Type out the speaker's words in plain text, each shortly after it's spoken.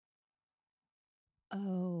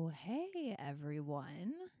Hey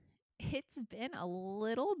everyone. It's been a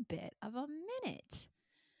little bit of a minute.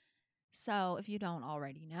 So, if you don't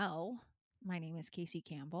already know, my name is Casey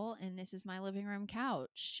Campbell and this is my living room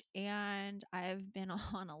couch. And I've been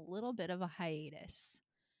on a little bit of a hiatus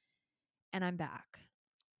and I'm back.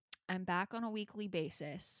 I'm back on a weekly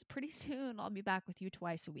basis. Pretty soon, I'll be back with you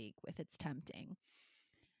twice a week with It's Tempting.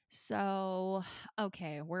 So,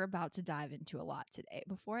 okay, we're about to dive into a lot today.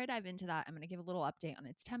 Before I dive into that, I'm going to give a little update on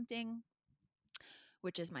It's Tempting,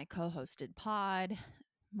 which is my co hosted pod,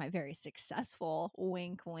 my very successful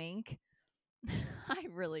wink, wink. I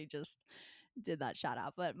really just did that shout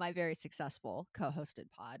out, but my very successful co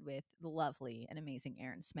hosted pod with the lovely and amazing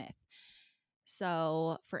Erin Smith.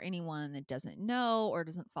 So, for anyone that doesn't know or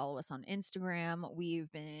doesn't follow us on Instagram,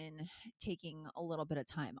 we've been taking a little bit of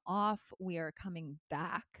time off. We are coming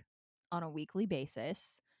back on a weekly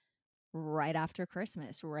basis right after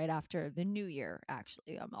Christmas, right after the new year,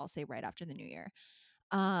 actually. I'll say right after the new year.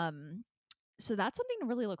 Um, so that's something to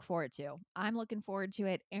really look forward to. I'm looking forward to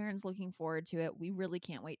it. Erin's looking forward to it. We really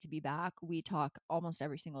can't wait to be back. We talk almost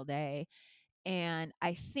every single day. And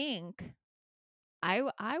I think I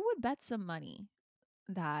would bet some money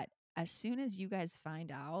that as soon as you guys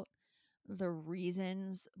find out the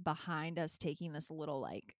reasons behind us taking this little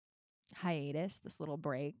like hiatus, this little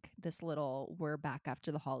break, this little we're back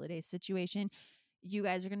after the holidays situation, you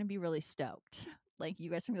guys are going to be really stoked. Like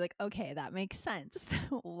you guys are going to be like, okay, that makes sense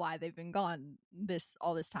why they've been gone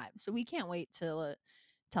all this time. So we can't wait to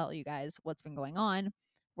tell you guys what's been going on.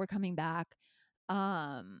 We're coming back.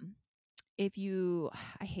 Um if you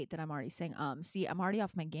I hate that I'm already saying see, I'm already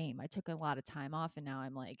off my game. I took a lot of time off and now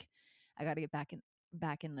I'm like I got to get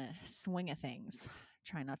back in the swing of things.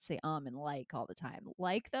 Try not to say and like all the time.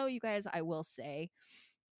 Like though, you guys, I will say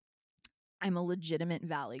I'm a legitimate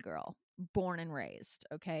Valley girl, born and raised.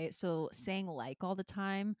 Okay. So saying like all the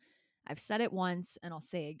time, I've said it once and I'll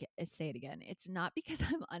say it again. It's not because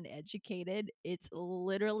I'm uneducated. It's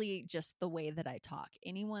literally just the way that I talk.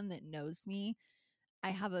 Anyone that knows me, I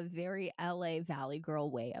have a very LA Valley girl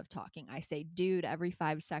way of talking. I say dude every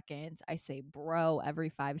 5 seconds. I say bro every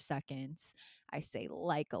 5 seconds. I say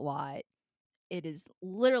like a lot. It is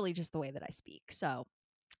literally just the way that I speak. So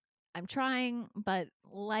I'm trying, but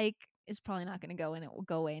like is probably not going to go and it will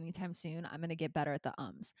go away anytime soon. I'm going to get better at the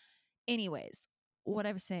ums. Anyways, what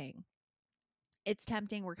I was saying, it's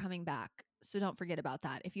tempting. We're coming back. So don't forget about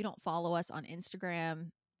that. If you don't follow us on Instagram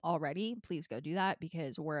already, please go do that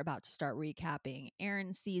because we're about to start recapping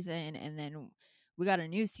Erin's season and then we got a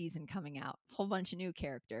new season coming out. Whole bunch of new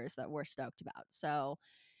characters that we're stoked about. So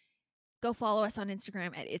go follow us on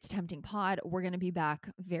Instagram at It's Tempting Pod. We're going to be back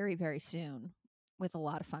very, very soon with a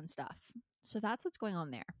lot of fun stuff. So that's what's going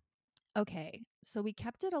on there. Okay, so we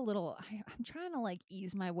kept it a little. I'm trying to like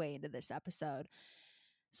ease my way into this episode.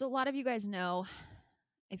 So a lot of you guys know,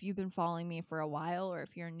 if you've been following me for a while or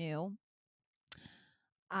if you're new,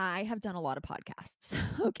 I have done a lot of podcasts.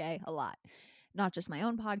 Okay, a lot. Not just my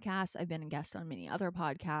own podcast. I've been a guest on many other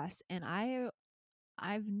podcasts, and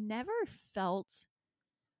I've never felt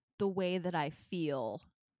the way that I feel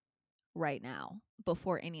right now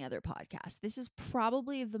before any other podcast. This is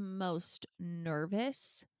probably the most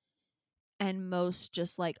nervous and most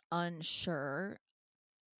just like unsure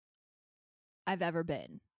I've ever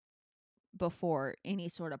been before any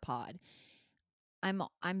sort of pod.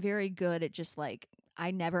 I'm very good at just like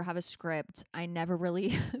I never have a script. I never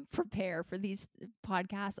really prepare for these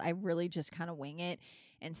podcasts. I really just kind of wing it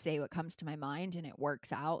and say what comes to my mind and it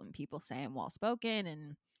works out and people say I'm well spoken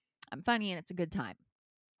and I'm funny and it's a good time.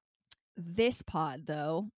 This pod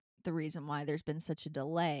though, the reason why there's been such a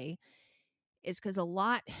delay is because a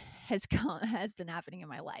lot has been happening in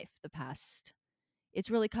my life the past. It's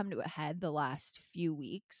really come to a head the last few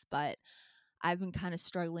weeks, but I've been kind of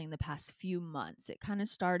struggling the past few months. It kind of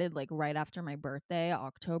started like right after my birthday.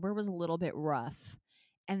 October was a little bit rough.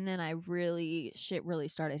 And then shit really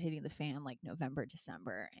started hitting the fan like November,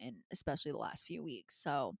 December, and especially the last few weeks.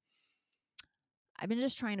 So I've been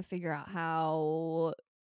just trying to figure out how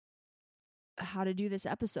to do this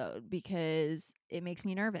episode because it makes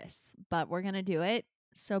me nervous, but we're going to do it.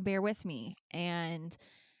 So bear with me. And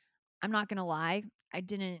I'm not going to lie, I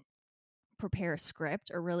didn't prepare a script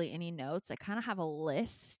or really any notes. I kind of have a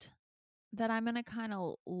list that I'm going to kind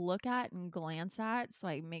of look at and glance at so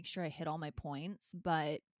I make sure I hit all my points,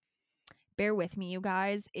 but bear with me, you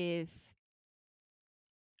guys. If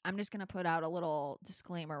I'm just going to put out a little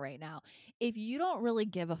disclaimer right now. If you don't really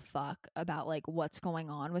give a fuck about like what's going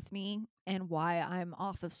on with me and why I'm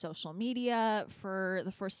off of social media for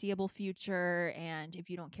the foreseeable future, and if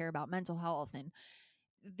you don't care about mental health and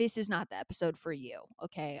this is not the episode for you.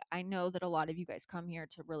 Okay. I know that a lot of you guys come here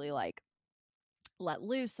to really like let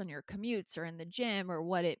loose on your commutes or in the gym or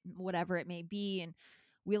whatever it may be, and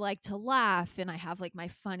we like to laugh, and I have like my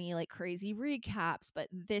funny like crazy recaps, but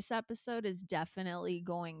this episode is definitely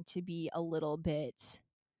going to be a little bit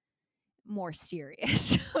more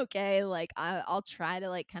serious. Okay, like I'll try to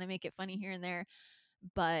like kind of make it funny here and there,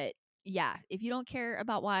 but yeah, if you don't care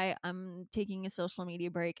about why I'm taking a social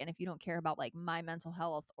media break, and if you don't care about like my mental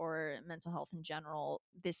health or mental health in general,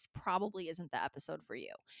 this probably isn't the episode for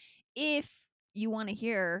you. If you want to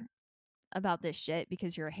hear about this shit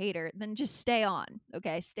because you're a hater, then just stay on.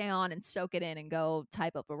 Okay, stay on and soak it in and go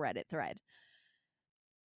type up a Reddit thread.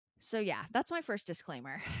 So yeah, that's my first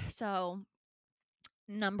disclaimer. So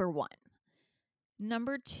number 1.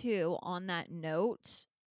 Number 2, on that note,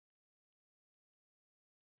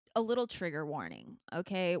 a little trigger warning.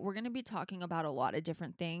 Okay, we're going to be talking about a lot of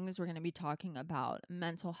different things. We're going to be talking about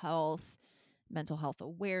mental health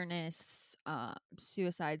awareness,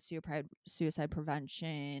 suicide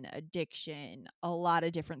prevention, addiction, a lot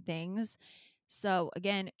of different things. So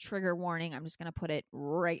again, trigger warning. I'm just going to put it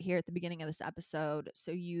right here at the beginning of this episode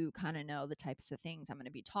so you kind of know the types of things I'm going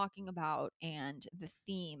to be talking about and the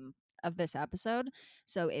theme of this episode.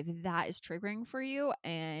 So if that is triggering for you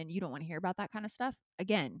and you don't want to hear about that kind of stuff,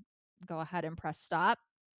 again, go ahead and press stop,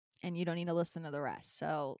 and you don't need to listen to the rest.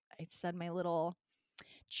 So I said my little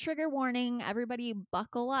trigger warning. Everybody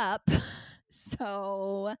buckle up.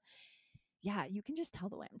 So yeah, you can just tell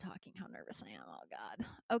the way I'm talking how nervous I am. Oh God.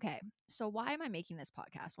 Okay. So why am I making this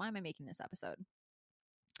podcast? Why am I making this episode?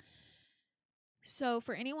 So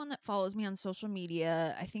for anyone that follows me on social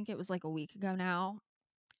media, I think it was like a week ago now,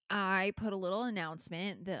 I put a little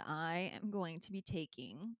announcement that I am going to be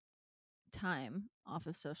taking time off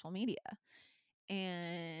of social media.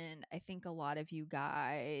 And I think a lot of you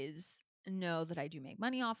guys know that I do make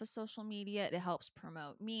money off of social media. It helps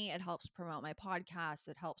promote me, it helps promote my podcast,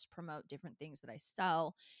 it helps promote different things that I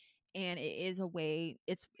sell. And it is a way,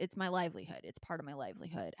 it's my livelihood. It's part of my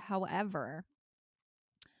livelihood. However,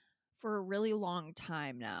 for a really long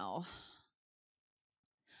time now,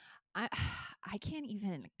 I I can't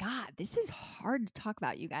even, God, this is hard to talk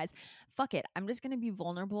about, you guys. Fuck it. I'm just going to be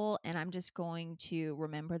vulnerable, and I'm just going to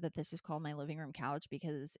remember that this is called my living room couch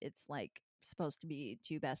because it's like supposed to be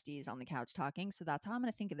two besties on the couch talking. So that's how I'm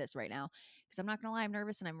going to think of this right now, because I'm not going to lie, I'm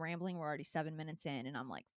nervous and I'm rambling. We're already 7 minutes in and I'm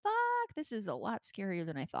like, fuck, this is a lot scarier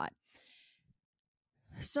than I thought.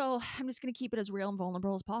 So I'm just going to keep it as real and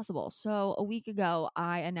vulnerable as possible. So a week ago,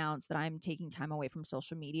 I announced that I'm taking time away from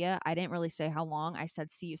social media. I didn't really say how long. I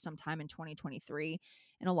said, see you sometime in 2023.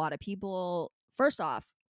 And a lot of people, first off,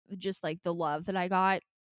 just like the love that I got,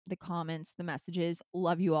 the comments, the messages,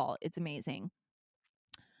 love you all. It's amazing.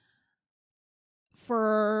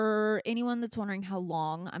 For anyone that's wondering how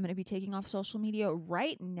long I'm going to be taking off social media,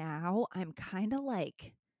 right now, I'm kind of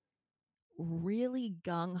like really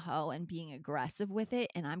gung ho and being aggressive with it.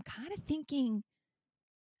 And I'm kind of thinking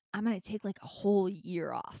I'm going to take like a whole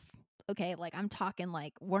year off. Okay. Like I'm talking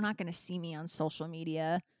like we're not going to see me on social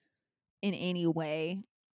media in any way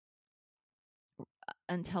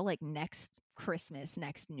until like next Christmas,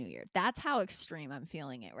 next New Year. That's how extreme I'm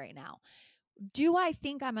feeling it right now. Do I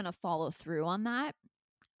think I'm going to follow through on that?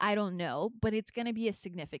 I don't know, but it's going to be a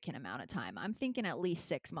significant amount of time. I'm thinking at least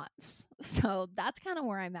 6 months. So that's kind of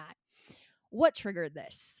where I'm at. What triggered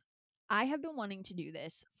this? I have been wanting to do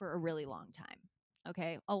this for a really long time.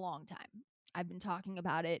 Okay. A long time. I've been talking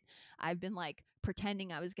about it. I've been like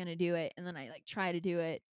pretending I was going to do it. And then I like try to do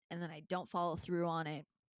it. And then I don't follow through on it.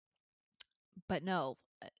 But no,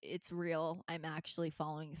 it's real. I'm actually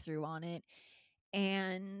following through on it.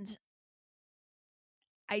 And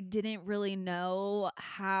I didn't really know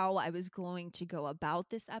how I was going to go about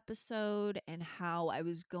this episode and how I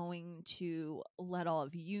was going to let all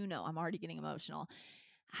of you know. I'm already getting emotional.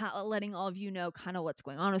 How letting all of you know kind of what's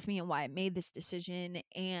going on with me and why I made this decision.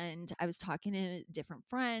 And I was talking to different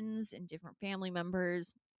friends and different family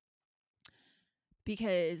members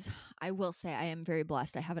because I will say I am very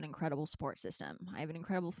blessed. I have an incredible support system. I have an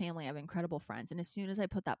incredible family. I have incredible friends. And as soon as I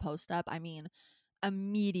put that post up, I mean,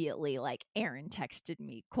 immediately, like Aaron texted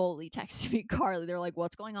me, Coley texted me, Carly, they're like,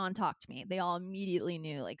 what's going on? Talk to me. They all immediately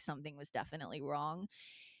knew like something was definitely wrong.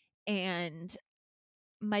 And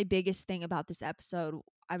my biggest thing about this episode,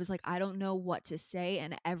 I was like, I don't know what to say.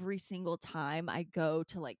 And every single time I go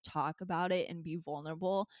to like talk about it and be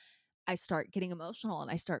vulnerable, I start getting emotional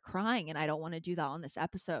and I start crying. And I don't want to do that on this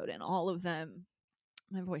episode. And all of them,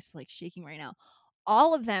 my voice is like shaking right now.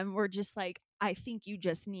 All of them were just like, I think you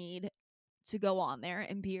just need to go on there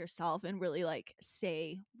and be yourself and really like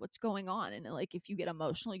say what's going on. And like, if you get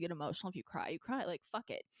emotional, you get emotional. If you cry, you cry. Like, fuck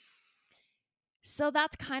it. So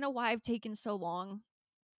that's kind of why I've taken so long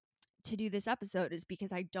to do this episode, is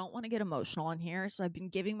because I don't want to get emotional on here. So I've been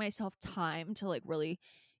giving myself time to like really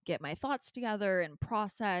get my thoughts together and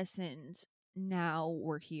process. And now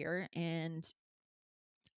we're here, and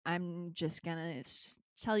I'm just gonna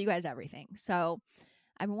tell you guys everything. So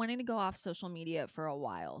I've been wanting to go off social media for a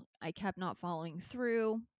while. I kept not following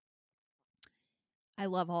through. I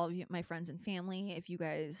love all of you, my friends and family. If you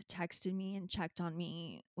guys texted me and checked on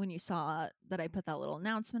me when you saw that I put that little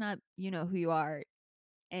announcement up, you know who you are.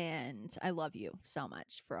 And I love you so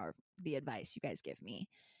much for the advice you guys give me.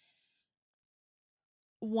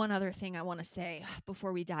 One other thing I want to say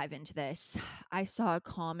before we dive into this, I saw a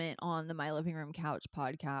comment on the My Living Room Couch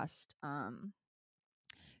podcast.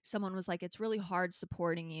 Someone was like, it's really hard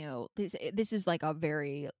supporting you. This is like a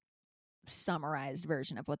very summarized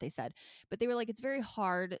version of what they said, but they were like, it's very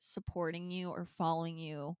hard supporting you or following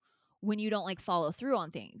you when you don't like follow through on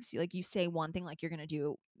things. Like, you say one thing, like you're going to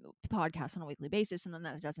do a podcast on a weekly basis, and then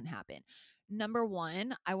that doesn't happen. Number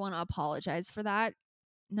one, I want to apologize for that.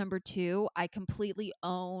 Number two, I completely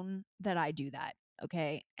own that I do that.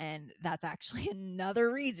 Okay. And that's actually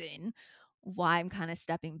another reason why I'm kind of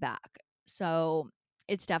stepping back. So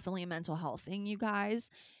it's definitely a mental health thing, you guys.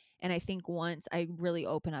 And I think once I really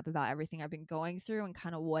open up about everything I've been going through and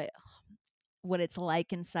kind of what it's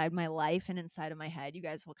like inside my life and inside of my head, you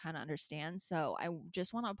guys will kind of understand. So I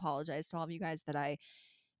just want to apologize to all of you guys that I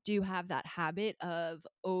do have that habit of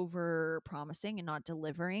over promising and not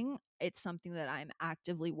delivering. It's something that I'm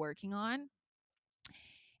actively working on.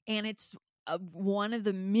 And it's one of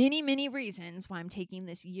the many, many reasons why I'm taking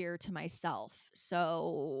this year to myself.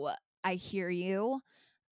 So I hear you.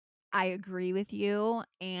 I agree with you.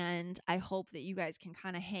 And I hope that you guys can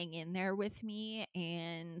kind of hang in there with me.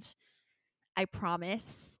 And I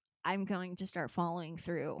promise I'm going to start following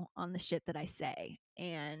through on the shit that I say.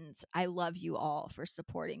 And I love you all for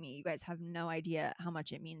supporting me. You guys have no idea how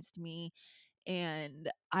much it means to me. And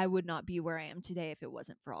I would not be where I am today if it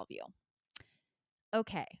wasn't for all of you.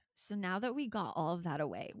 Okay, so now that we got all of that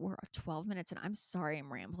away, we're 12 minutes and I'm sorry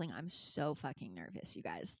I'm rambling. I'm so fucking nervous, you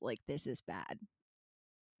guys. Like, this is bad.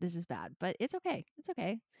 This is bad, but it's okay. It's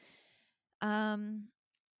okay. Um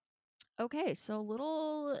okay, so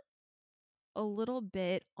a little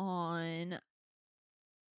bit on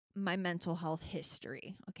my mental health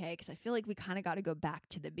history, okay? Cuz I feel like we kind of got to go back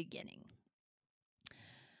to the beginning.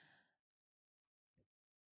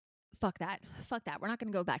 Fuck that. Fuck that. We're not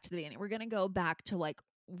going to go back to the beginning. We're going to go back to like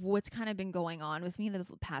what's kind of been going on with me the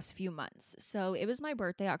past few months. So it was my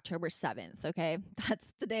birthday, October 7th. Okay.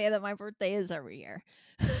 That's the day that my birthday is every year.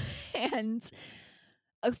 And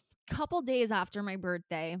a couple days after my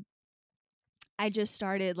birthday, I just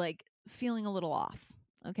started like feeling a little off.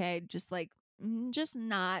 Okay. Just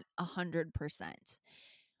not 100%.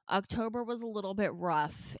 October was a little bit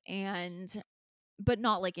rough, but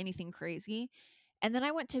not like anything crazy. And then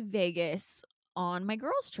I went to Vegas on my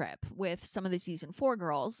girls trip with some of the season 4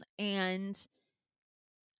 girls, and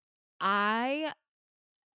I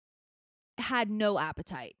had no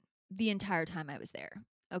appetite the entire time I was there.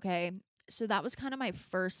 Okay. So that was kind of my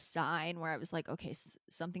first sign where I was like, okay,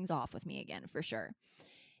 something's off with me again for sure.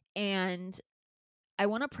 And I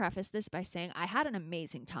want to preface this by saying I had an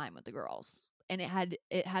amazing time with the girls, and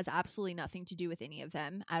it has absolutely nothing to do with any of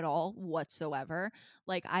them at all whatsoever.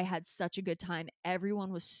 Like, I had such a good time.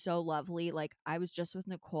 Everyone was so lovely. Like, I was just with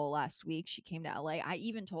Nicole last week. She came to LA. I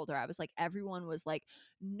even told her, I was like, everyone was like,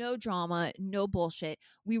 no drama, no bullshit.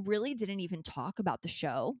 We really didn't even talk about the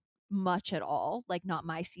show much at all, like not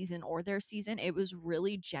my season or their season. It was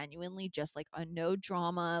really genuinely just like a no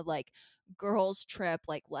drama, like girls trip,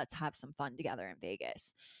 like let's have some fun together in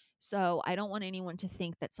Vegas. So I don't want anyone to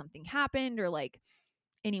think that something happened or like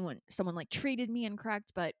someone like treated me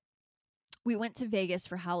incorrect, but we went to Vegas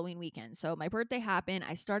for Halloween weekend. So my birthday happened.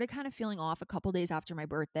 I started kind of feeling off a couple days after my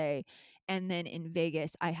birthday. And then in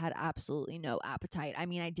Vegas, I had absolutely no appetite. I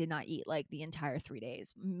mean, I did not eat like the entire 3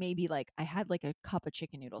 days. Maybe like I had like a cup of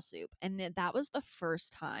chicken noodle soup. And that was the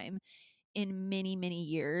first time in many, many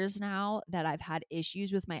years now that I've had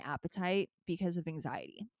issues with my appetite because of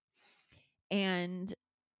anxiety. And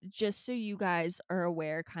just so you guys are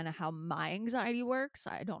aware kind of how my anxiety works,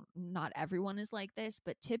 not everyone is like this,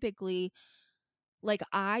 but typically like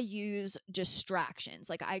I use distractions.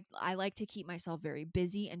 Like I like to keep myself very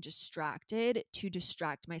busy and distracted to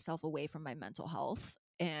distract myself away from my mental health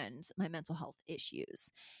and my mental health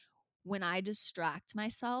issues. When I distract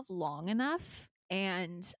myself long enough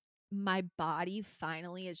and my body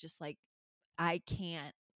finally is just like, I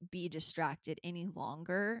can't be distracted any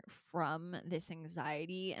longer from this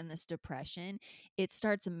anxiety and this depression, it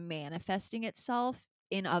starts manifesting itself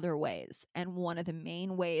in other ways. And one of the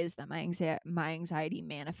main ways that my anxiety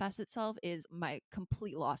manifests itself is my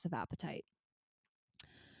complete loss of appetite.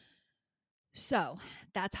 So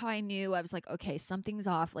that's how I knew. I was like, okay, something's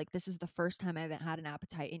off. Like, this is the first time I haven't had an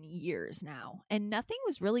appetite in years now. And nothing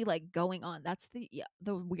was really like going on. That's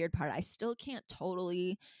the weird part. I still can't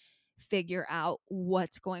totally figure out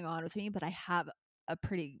what's going on with me, but I have a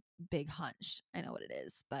pretty big hunch. I know what it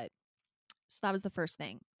is. But so that was the first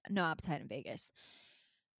thing. No appetite in Vegas.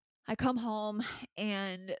 I come home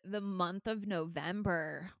and the month of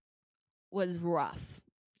November was rough.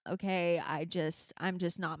 Okay, I'm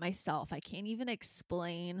just not myself. I can't even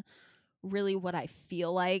explain really what I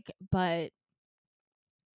feel like, but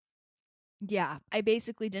yeah, I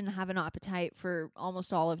basically didn't have an appetite for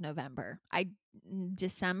almost all of November.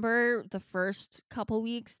 December, the first couple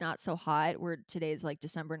weeks, not so hot. Today's like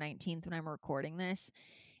December 19th when I'm recording this,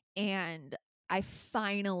 and I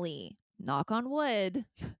finally, knock on wood,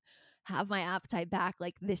 have my appetite back.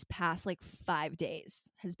 Like this past like 5 days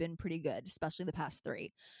has been pretty good, especially the past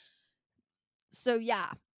 3. So yeah,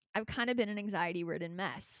 I've kind of been an anxiety-ridden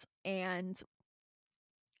mess, and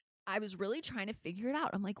I was really trying to figure it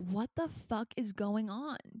out. I'm like, what the fuck is going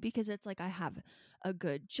on? Because it's like I have a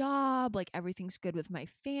good job, like everything's good with my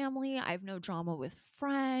family, I have no drama with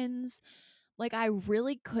friends. Like I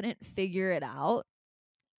really couldn't figure it out,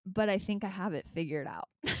 but I think I have it figured out.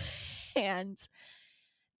 And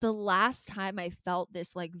the last time I felt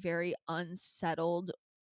this like very unsettled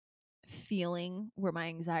feeling where my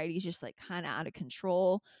anxiety is just like kind of out of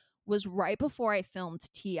control was right before I filmed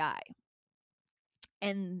TI.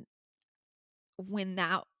 And when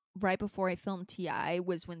that right before I filmed TI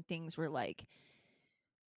was when things were like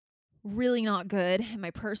really not good in my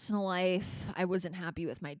personal life. I wasn't happy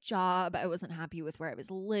with my job. I wasn't happy with where I was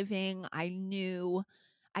living. I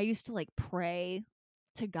used to like pray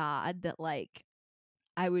to God that like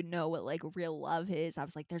I would know what like real love is. I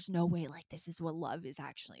was like, there's no way like this is what love is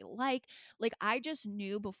actually like. Like I just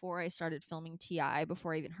knew before I started filming TI,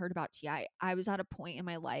 before I even heard about TI, I was at a point in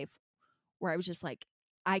my life where I was just like,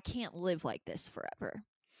 I can't live like this forever.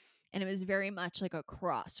 And it was very much like a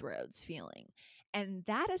crossroads feeling. And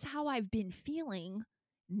that is how I've been feeling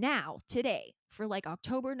now, today, for like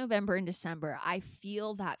October, November, and December. I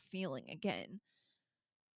feel that feeling again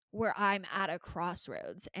where I'm at a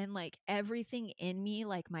crossroads and like everything in me,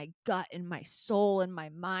 like my gut and my soul and my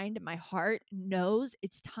mind and my heart knows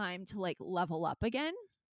it's time to like level up again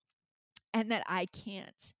and that I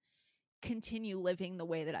can't continue living the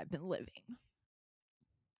way that I've been living.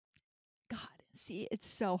 God, see, it's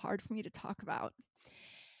so hard for me to talk about.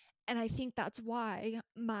 And I think that's why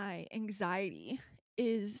my anxiety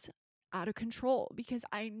is out of control, because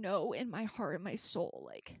I know in my heart and my soul,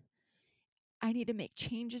 like I need to make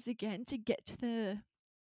changes again to get to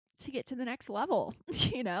the next level,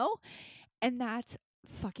 you know? And that's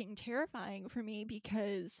fucking terrifying for me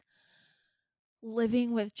because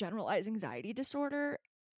living with generalized anxiety disorder,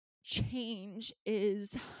 change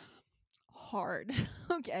is hard,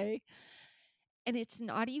 okay? And it's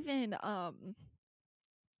not even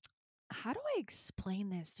how do I explain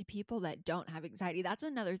this to people that don't have anxiety? That's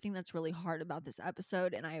another thing that's really hard about this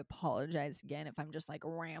episode. And I apologize again if I'm just like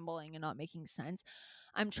rambling and not making sense.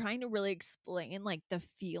 I'm trying to really explain like the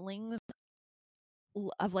feelings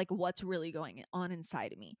of like what's really going on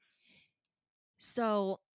inside of me.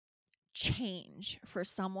 So, change for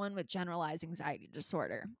someone with generalized anxiety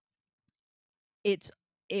disorder, it's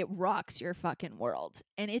it rocks your fucking world.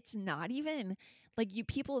 And it's not even like you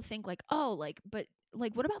people think like, oh, like, but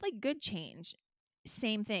like, what about like good change?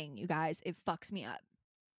 Same thing, you guys. It fucks me up.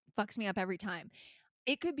 Fucks me up every time.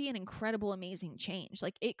 It could be an incredible, amazing change.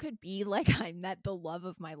 Like it could be like I met the love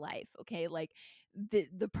of my life. Okay. Like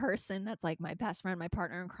the person that's like my best friend, my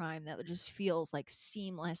partner in crime, that just feels like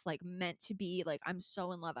seamless, like meant to be. Like I'm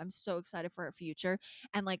so in love. I'm so excited for our future.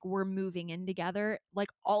 And like we're moving in together. Like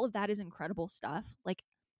all of that is incredible stuff. Like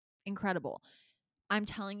incredible. I'm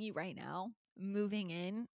telling you right now, moving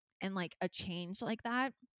in and like a change like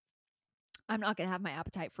that, I'm not going to have my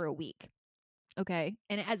appetite for a week. Okay.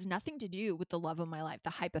 And it has nothing to do with the love of my life,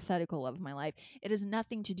 the hypothetical love of my life. It has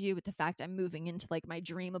nothing to do with the fact I'm moving into like my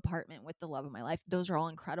dream apartment with the love of my life. Those are all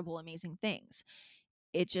incredible, amazing things.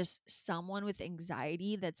 It just someone with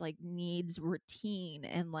anxiety that's like needs routine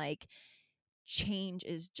and like change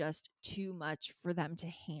is just too much for them to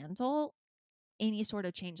handle. Any sort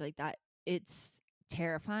of change like that, it's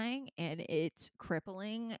terrifying and it's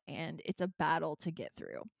crippling and it's a battle to get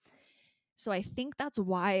through. So I think that's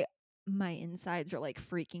why my insides are like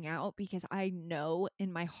freaking out because I know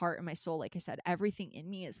in my heart and my soul, like I said, everything in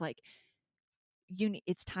me is like,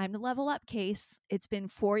 it's time to level up, Case. It's been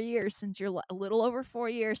 4 years since a little over 4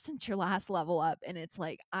 years since your last level up. And it's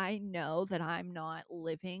like, I know that I'm not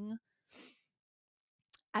living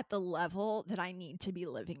at the level that I need to be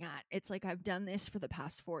living at. It's like, I've done this for the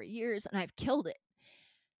past 4 years and I've killed it.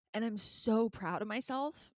 And I'm so proud of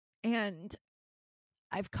myself. And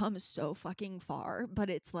I've come so fucking far, but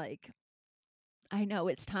it's like, I know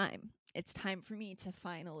it's time. It's time for me to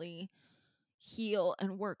finally heal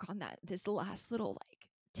and work on this last little like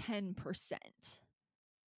 10%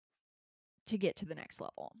 to get to the next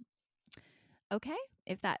level. Okay?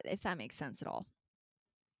 If that makes sense at all.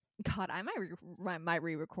 God, I might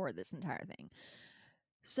re-record this entire thing.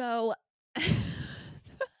 So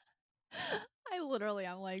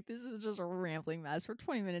I'm like, this is just a rambling mess for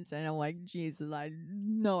 20 minutes in. I'm like, Jesus, I have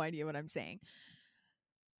no idea what I'm saying.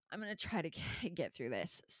 I'm going to try to get through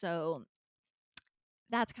this. So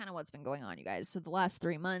that's kind of what's been going on, you guys. So the last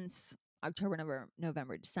 3 months, October,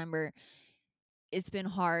 November, December, it's been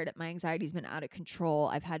hard. My anxiety's been out of control.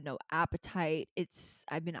 I've had no appetite.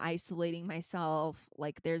 I've been isolating myself.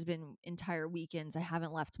 Like there's been entire weekends I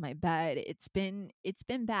haven't left my bed. It's been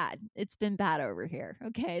bad. It's been bad over here.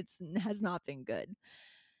 Okay? It has not been good.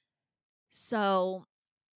 So,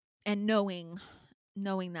 and knowing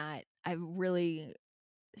that, I really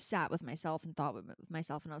sat with myself and thought with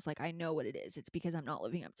myself, and I was like, I know what it is. It's because I'm not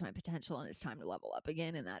living up to my potential and it's time to level up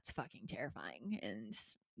again, and that's fucking terrifying. And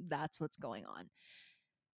that's what's going on.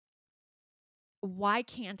 Why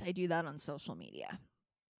can't I do that on social media?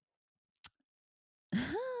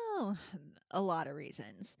 Oh, a lot of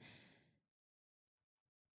reasons.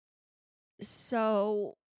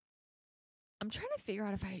 So I'm trying to figure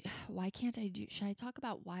out should I talk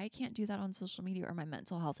about why I can't do that on social media or my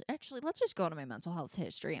mental health? Actually, let's just go to my mental health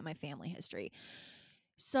history and my family history.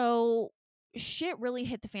 So shit really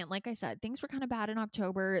hit the fan. Like I said, things were kind of bad in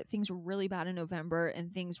October. Things were really bad in November,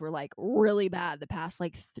 and things were like really bad the past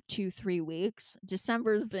like 2-3 weeks.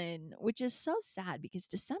 December's been, which is so sad because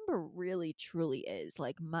December really truly is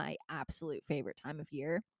like my absolute favorite time of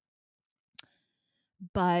year.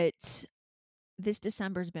 But this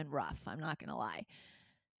December's been rough. I'm not going to lie.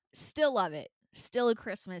 Still love it. Still a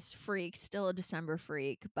Christmas freak, still a December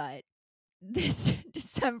freak, but this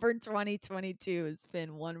December 2022 has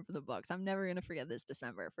been one for the books. I'm never going to forget this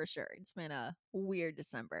December for sure. It's been a weird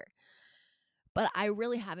December. But I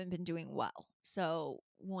really haven't been doing well. So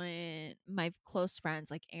when my close friends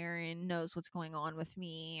like Aaron knows what's going on with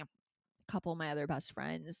me, a couple of my other best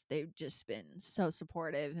friends, they've just been so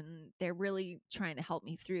supportive and they're really trying to help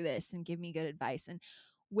me through this and give me good advice. And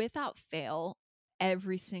without fail,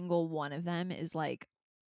 every single one of them is like,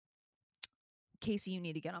 Casey, you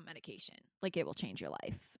need to get on medication. Like it will change your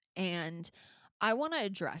life. And I want to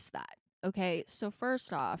address that. Okay. So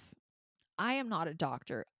first off, I am not a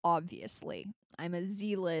doctor, obviously. I'm a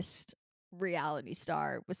Z-list reality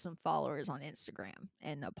star with some followers on Instagram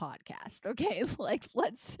and a podcast. Okay. Like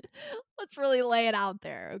let's really lay it out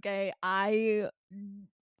there. Okay. I'm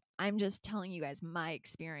just telling you guys my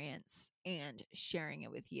experience and sharing it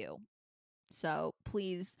with you. So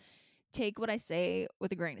please take what I say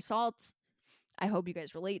with a grain of salt. I hope you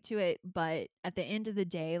guys relate to it, but at the end of the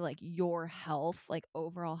day, like your health, like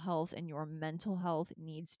overall health and your mental health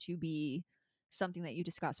needs to be something that you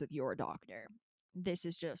discuss with your doctor. This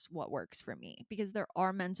is just what works for me because there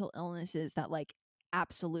are mental illnesses that like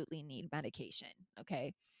absolutely need medication.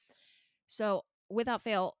 Okay. So without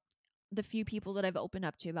fail, the few people that I've opened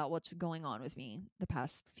up to about what's going on with me the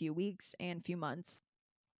past few weeks and few months,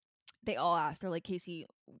 they all ask, they're like, Casey,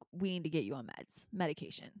 we need to get you on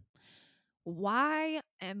medication. Why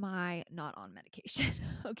am I not on medication?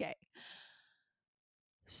 Okay.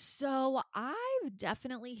 So I've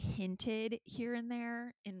definitely hinted here and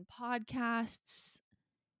there in podcasts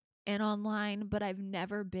and online, but I've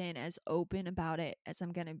never been as open about it as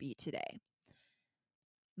I'm going to be today.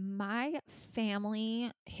 My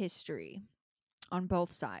family history on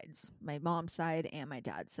both sides, my mom's side and my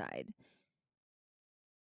dad's side,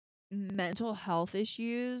 mental health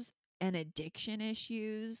issues and addiction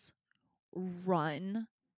issues run,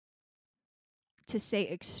 to say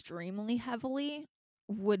extremely heavily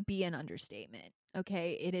would be an understatement.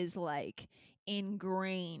 Okay. It is like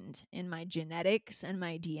ingrained in my genetics and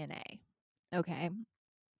my DNA. Okay.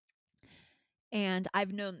 And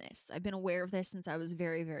I've known this. I've been aware of this since I was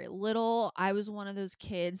very, very little. I was one of those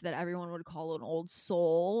kids that everyone would call an old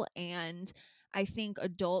soul. And I think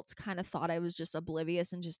adults kind of thought I was just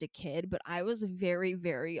oblivious and just a kid, but I was very,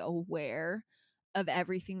 very aware of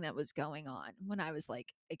everything that was going on when I was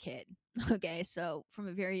like a kid. Okay. So from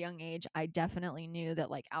a very young age, I definitely knew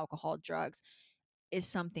that like alcohol, drugs is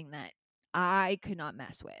something that I could not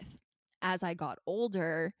mess with. As I got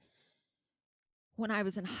older, when I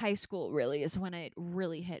was in high school, really is when it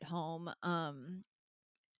really hit home.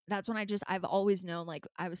 That's when I've always known, like,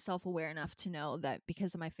 I was self-aware enough to know that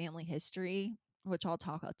because of my family history, which I'll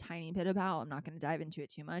talk a tiny bit about, I'm not going to dive into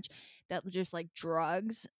it too much, that just like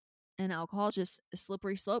drugs and alcohol is just a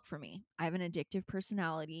slippery slope for me. I have an addictive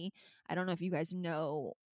personality. I don't know if you guys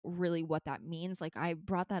know really what that means. Like, I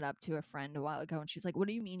brought that up to a friend a while ago and she's like, "What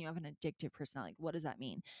do you mean you have an addictive personality? Like, what does that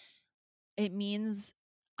mean?" It means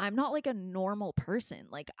I'm not like a normal person.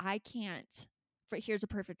 Like, I can't, for here's a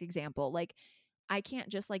perfect example. Like, I can't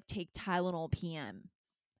just like take Tylenol PM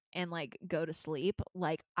and like go to sleep.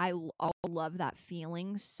 Like, I'll love that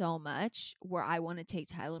feeling so much where I want to take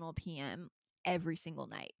Tylenol PM every single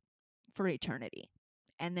night for eternity.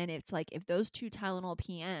 And then it's like, if those two Tylenol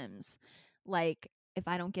PMs, like, if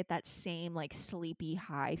I don't get that same like sleepy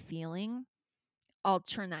high feeling, I'll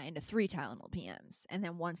turn that into 3 Tylenol PMs. And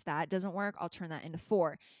then once that doesn't work, I'll turn that into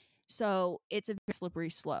 4. So it's a very slippery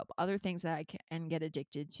slope. Other things that I can get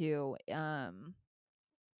addicted to,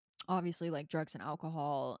 obviously like drugs and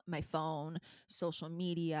alcohol, my phone, social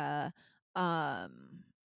media, um,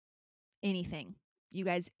 anything. You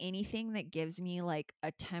guys, anything that gives me like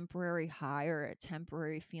a temporary high or a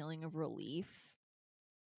temporary feeling of relief,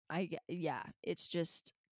 yeah,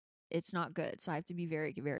 it's not good. So I have to be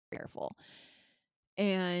very, very careful.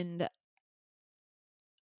 And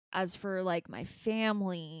as for like my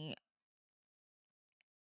family,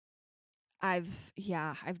 I've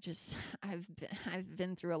yeah, I've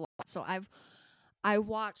been through a lot. So I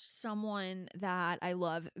watched someone that I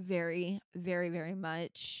love very, very, very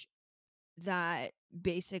much that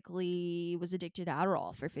basically was addicted to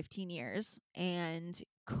Adderall for 15 years and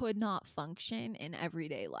could not function in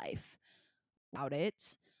everyday life without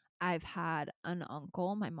it. I've had an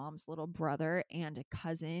uncle, my mom's little brother, and a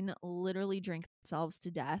cousin literally drink themselves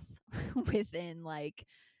to death within like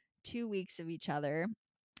 2 weeks of each other.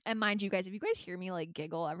 And mind you guys, if you guys hear me like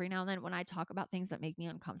giggle every now and then when I talk about things that make me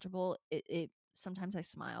uncomfortable, it sometimes I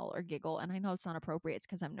smile or giggle, and I know it's not appropriate. It's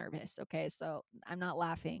because I'm nervous. Okay, so I'm not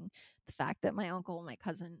laughing. The fact that my uncle and my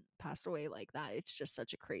cousin passed away like that, it's just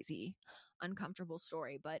such a crazy, uncomfortable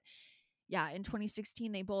story. But yeah, in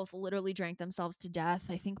 2016, they both literally drank themselves to death.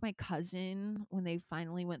 I think my cousin, when they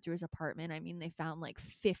finally went through his apartment, I mean, they found like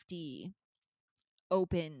 50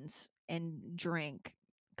 opened and drank,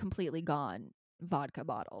 completely gone vodka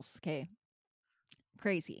bottles. Okay.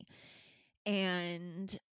 Crazy.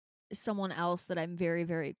 And someone else that I'm very,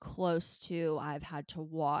 very close to, I've had to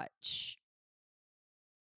watch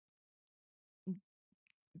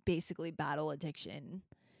basically battle addiction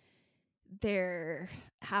their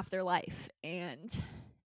half their life. And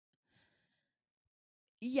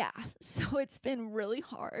yeah, so it's been really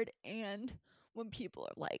hard. And when people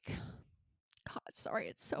are like, God, sorry,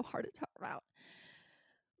 it's so hard to talk about.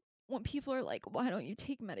 When people are like, why don't you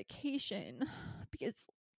take medication? Because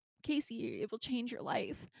Casey, it will change your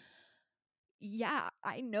life. Yeah,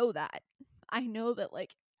 I know that. I know that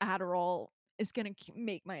like Adderall is going to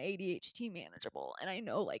make my ADHD manageable, and I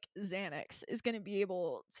know like Xanax is going to be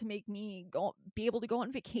able to make me be able to go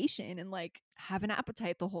on vacation and like have an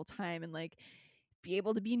appetite the whole time and like be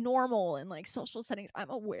able to be normal in like social settings.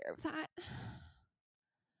 I'm aware of that.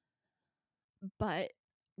 But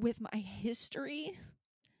with my history,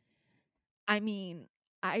 I mean,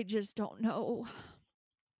 I just don't know.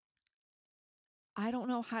 I don't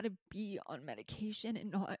know how to be on medication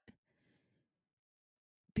and not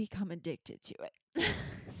become addicted to it.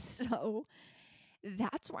 So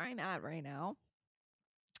that's where I'm at right now.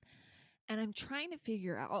 And I'm trying to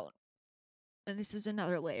figure out, and this is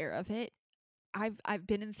another layer of it. I've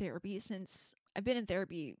been in therapy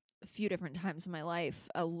a few different times in my life,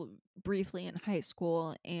 briefly in high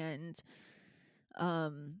school and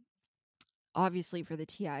um obviously for the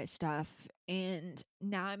TI stuff. And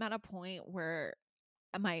now I'm at a point where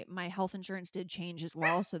my health insurance did change as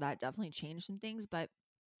well, so that definitely changed some things, but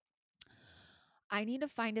I need to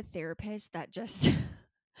find a therapist that just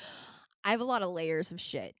I have a lot of layers of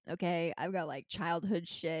shit, okay? I've got like childhood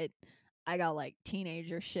shit, I got like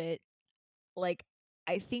teenager shit. Like,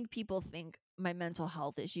 I think people think my mental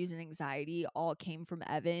health issues and anxiety all came from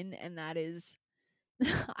Evan, and that is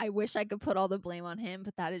I wish I could put all the blame on him,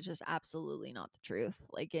 but that is just absolutely not the truth.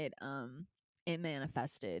 Like, it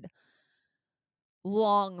manifested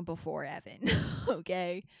long before Evan.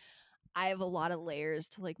 Okay? I have a lot of layers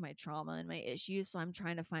to like my trauma and my issues, so I'm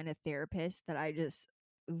trying to find a therapist that I just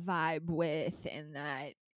vibe with and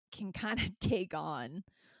that can kind of take on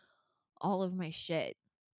all of my shit.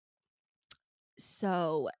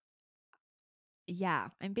 So yeah,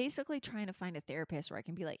 I'm basically trying to find a therapist where I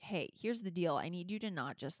can be like, hey, here's the deal. I need you to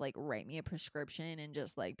not just like write me a prescription and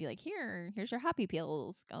just like be like, here's your happy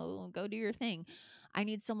pills. Go do your thing. I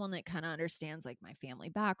need someone that kind of understands like my family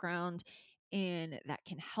background and that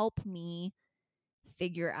can help me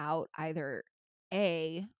figure out either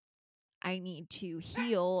A, I need to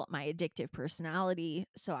heal my addictive personality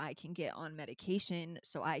so I can get on medication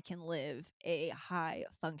so I can live a high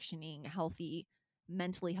functioning, healthy,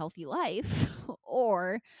 mentally healthy life,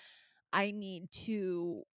 or I need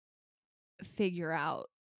to figure out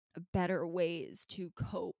better ways to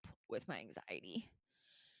cope with my anxiety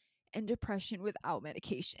and depression without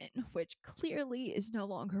medication, which clearly is no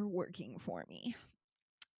longer working for me.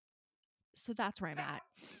 So that's where I'm at.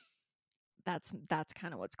 That's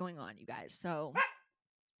kind of what's going on, you guys. So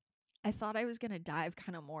I thought I was going to dive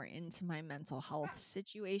kind of more into my mental health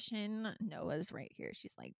situation. Noah's right here.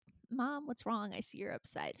 She's like, Mom, what's wrong? I see you're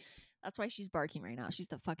upset. That's why she's barking right now. She's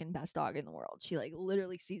the fucking best dog in the world. She like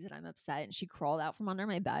literally sees that I'm upset and she crawled out from under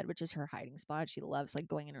my bed, which is her hiding spot. She loves like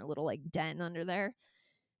going in her little like den under there.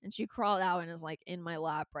 And she crawled out and is like in my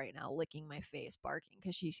lap right now, licking my face, barking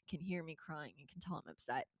because she can hear me crying and can tell I'm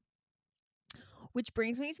upset. Which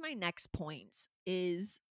brings me to my next point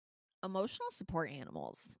is emotional support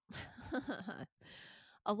animals.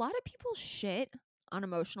 A lot of people shit on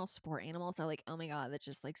emotional support animals. They're like, oh my God, that's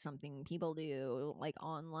just like something people do like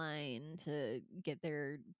online to get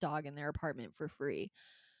their dog in their apartment for free.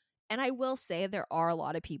 And I will say there are a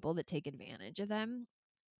lot of people that take advantage of them.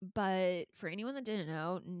 But for anyone that didn't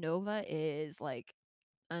know, Nova is like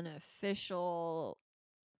an official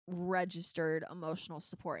registered emotional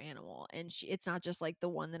support animal. And it's not just like the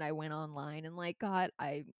one that I went online and like got.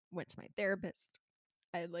 I went to my therapist.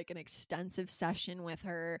 I had like an extensive session with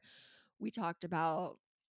her. We talked about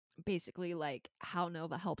basically like how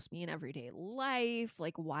Nova helps me in everyday life,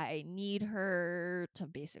 like why I need her to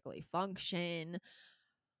basically function,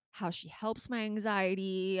 how she helps my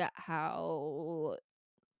anxiety, how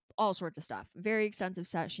all sorts of stuff. Very extensive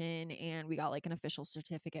session, and we got like an official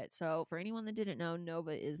certificate. So for anyone that didn't know,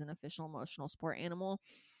 Nova is an official emotional support animal.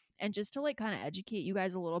 And just to like kind of educate you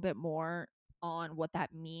guys a little bit more on what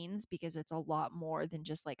that means, because it's a lot more than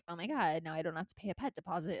just like, oh my God, now I don't have to pay a pet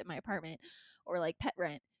deposit in my apartment or like pet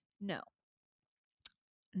rent. No.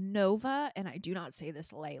 Nova, and I do not say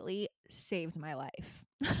this lightly, saved my life.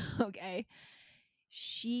 Okay.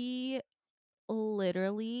 She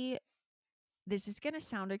literally, this is going to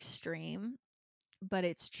sound extreme, but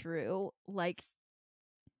it's true. Like,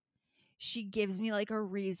 she gives me like a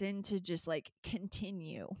reason to just like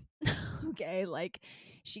continue. Okay. Like,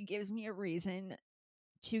 she gives me a reason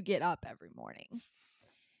to get up every morning.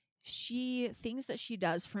 Things that she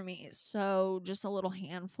does for me. So, just a little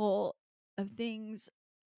handful of things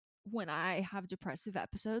when I have depressive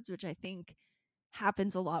episodes, which I think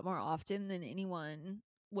happens a lot more often than anyone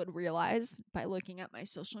would realize by looking at my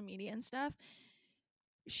social media and stuff.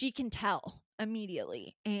 She can tell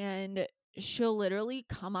immediately, and she'll literally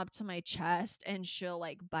come up to my chest and she'll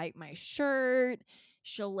like bite my shirt.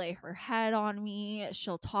 She'll lay her head on me.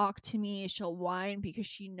 She'll talk to me. She'll whine because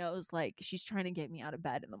she knows like she's trying to get me out of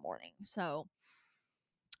bed in the morning. So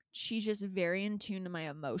she's just very in tune to my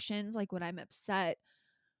emotions. Like when I'm upset,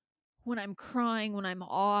 when I'm crying, when I'm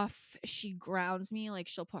off, she grounds me. Like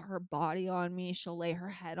she'll put her body on me. She'll lay her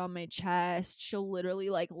head on my chest. She'll literally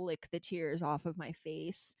like lick the tears off of my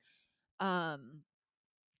face. Um,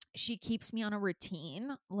 she keeps me on a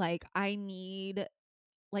routine.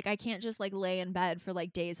 I can't just like lay in bed for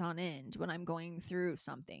like days on end when I'm going through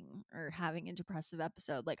something or having a depressive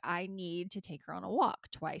episode. Like I need to take her on a walk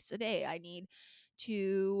twice a day. I need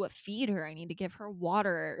to feed her. I need to give her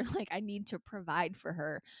water. Like I need to provide for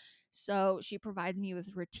her. So she provides me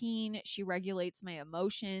with routine. She regulates my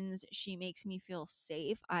emotions. She makes me feel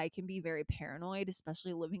safe. I can be very paranoid,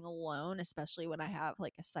 especially living alone, especially when I have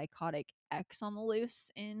like a psychotic ex on the loose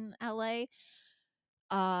in LA.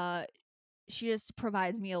 Uh she just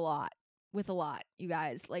provides me with a lot, you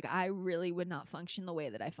guys. Like I really would not function the way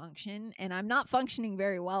that I function, and I'm not functioning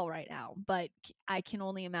very well right now, but I can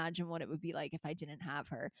only imagine what it would be like if I didn't have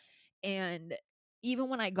her. And even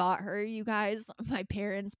when I got her, you guys, my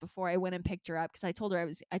parents, before I went and picked her up, because I told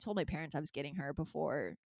my parents I was getting her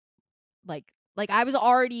before, like I was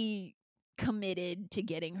already committed to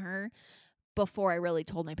getting her before I really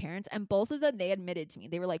told my parents. And both of them, they admitted to me.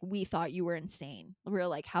 They were like, we thought you were insane. We were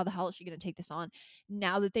like, how the hell is she going to take this on?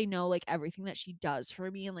 Now that they know like everything that she does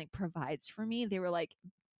for me and like provides for me, they were like,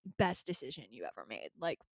 best decision you ever made.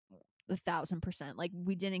 Like 1,000%. Like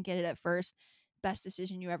we didn't get it at first. best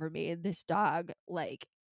decision you ever made. This dog, like,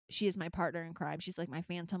 she is my partner in crime. She's like my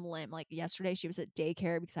phantom limb. Like yesterday she was at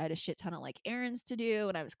daycare because I had a shit ton of like errands to do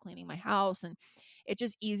and I was cleaning my house, and it's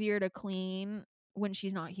just easier to clean when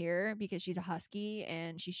she's not here because she's a husky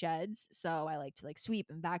and she sheds. So I like to like sweep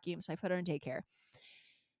and vacuum. So I put her in daycare.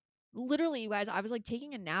 Literally, you guys, I was like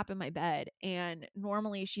taking a nap in my bed, and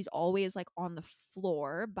normally she's always like on the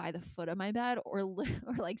floor by the foot of my bed or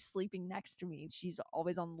or like sleeping next to me. She's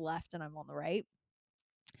always on the left and I'm on the right.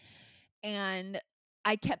 And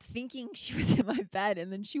I kept thinking she was in my bed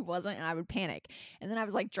and then she wasn't, and I would panic. And then I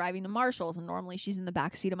was like driving to Marshall's and normally she's in the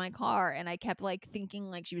back seat of my car, and I kept like thinking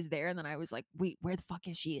like she was there, and then I was like, wait, where the fuck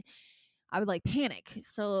is she? I would like panic.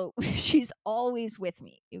 So she's always with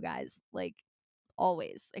me, you guys. Like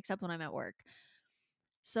always, except when I'm at work.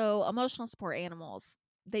 So emotional support animals,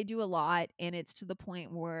 they do a lot, and it's to the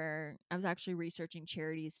point where I was actually researching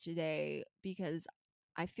charities today because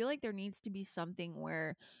I feel like there needs to be something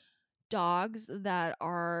where dogs that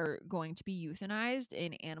are going to be euthanized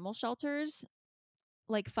in animal shelters,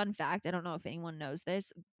 like fun fact, I don't know if anyone knows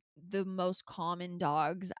this, the most common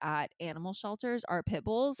dogs at animal shelters are pit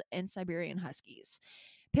bulls and Siberian huskies.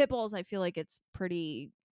 Pit bulls, I feel like it's pretty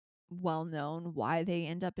well known why they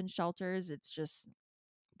end up in shelters. It's just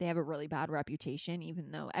they have a really bad reputation,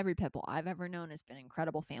 even though every pit bull I've ever known has been an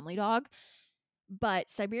incredible family dog.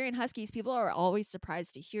 But Siberian huskies, people are always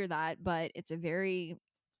surprised to hear that, but it's a very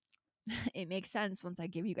it makes sense once I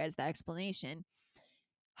give you guys the explanation.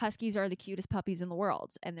 Huskies are the cutest puppies in the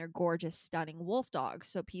world, and they're gorgeous, stunning wolf dogs.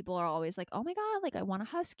 So people are always like, oh my God, like I want a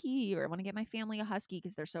husky, or I want to get my family a husky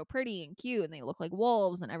because they're so pretty and cute and they look like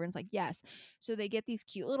wolves. And everyone's like, yes. So they get these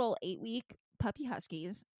cute little 8-week puppy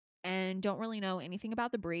huskies and don't really know anything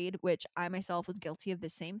about the breed, which I myself was guilty of the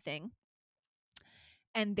same thing.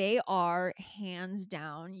 And they are hands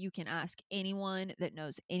down, you can ask anyone that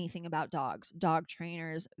knows anything about dogs, dog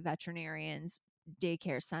trainers, veterinarians,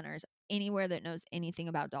 daycare centers, anywhere that knows anything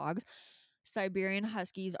about dogs. Siberian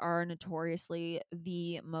Huskies are notoriously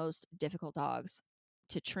the most difficult dogs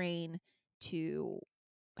to train, to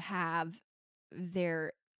have.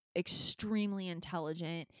 They're extremely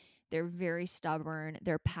intelligent. They're very stubborn.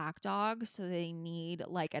 They're pack dogs, so they need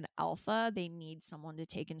like an alpha. They need someone to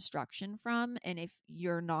take instruction from. And if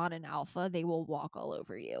you're not an alpha, they will walk all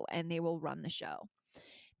over you and they will run the show.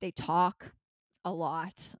 They talk a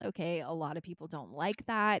lot. Okay. A lot of people don't like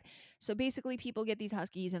that. So basically, people get these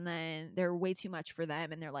huskies and then they're way too much for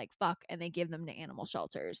them and they're like, fuck, and they give them to animal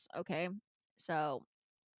shelters. Okay. So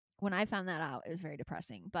when I found that out, it was very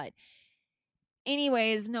depressing. But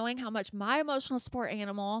anyways, knowing how much my emotional support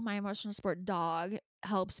animal, my emotional support dog,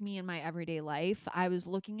 helps me in my everyday life, I was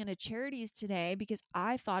looking into charities today because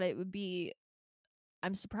I thought it would be.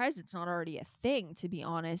 I'm surprised it's not already a thing, to be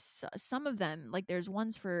honest. Some of them, like there's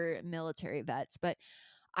ones for military vets, but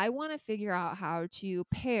I want to figure out how to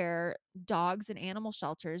pair dogs and animal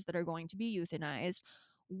shelters that are going to be euthanized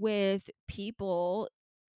with people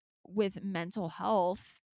with mental health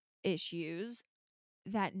issues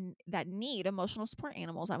that need emotional support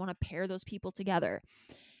animals. I want to pair those people together.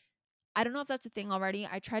 I don't know if that's a thing already.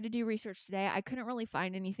 I tried to do research today. I couldn't really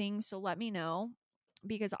find anything, so let me know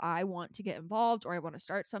because I want to get involved or I want to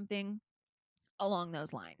start something along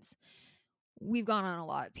those lines. We've gone on a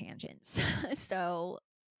lot of tangents. So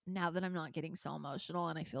now that I'm not getting so emotional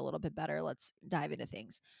and I feel a little bit better, let's dive into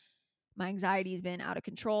things. My anxiety has been out of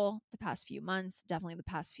control the past few months, definitely the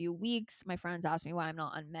past few weeks. My friends ask me why I'm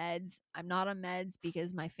not on meds. I'm not on meds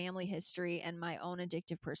because my family history and my own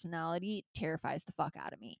addictive personality terrifies the fuck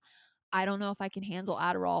out of me. I don't know if I can handle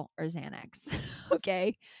Adderall or Xanax.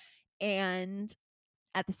 Okay. And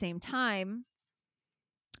at the same time,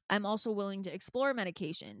 I'm also willing to explore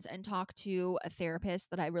medications and talk to a therapist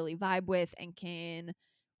that I really vibe with and can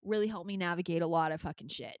really help me navigate a lot of fucking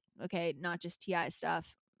shit. Okay. Not just TI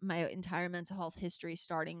stuff, my entire mental health history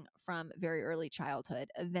starting from very early childhood,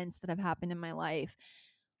 events that have happened in my life,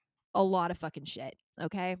 a lot of fucking shit.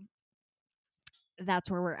 Okay.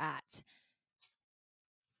 That's where we're at.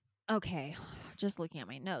 Okay. Just looking at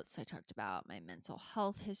my notes, I talked about my mental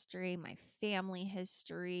health history, my family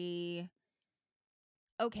history.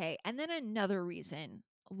 Okay. And then another reason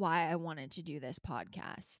why I wanted to do this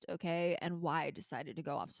podcast, okay, and why I decided to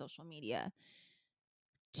go off social media.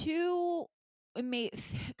 Two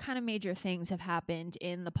kind of major things have happened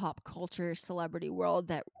in the pop culture celebrity world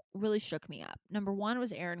that really shook me up. Number one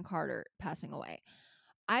was Aaron Carter passing away.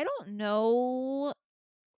 I don't know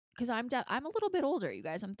because I'm a little bit older, you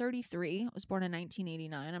guys. I'm 33. I was born in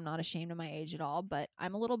 1989. I'm not ashamed of my age at all, but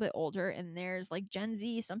I'm a little bit older. And there's like Gen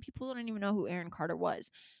Z. Some people don't even know who Aaron Carter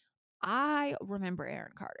was. I remember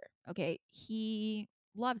Aaron Carter. Okay. He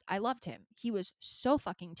I loved him. He was so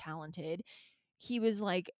fucking talented. He was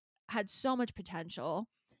like, had so much potential.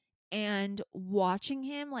 And watching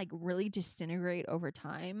him like really disintegrate over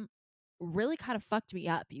time really kind of fucked me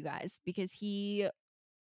up, you guys, because he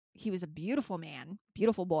was a beautiful man,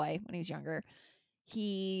 beautiful boy when he was younger.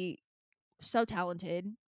 He so talented,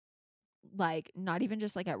 like not even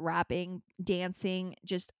just like at rapping, dancing,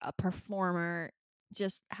 just a performer,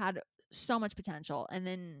 just had so much potential. And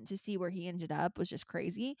then to see where he ended up was just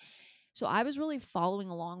crazy. So I was really following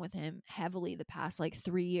along with him heavily the past like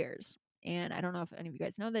 3 years. And I don't know if any of you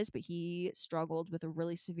guys know this, but he struggled with a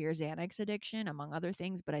really severe Xanax addiction, among other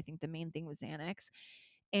things. But I think the main thing was Xanax.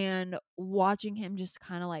 And watching him just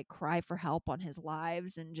kind of like cry for help on his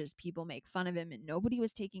lives and just people make fun of him and nobody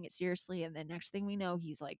was taking it seriously. And the next thing we know,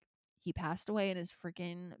 he passed away in his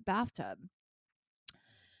freaking bathtub.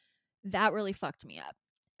 That really fucked me up.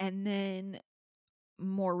 And then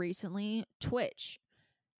more recently, Twitch,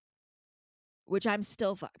 which I'm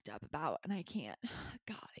still fucked up about. And I can't,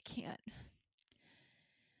 God, I can't.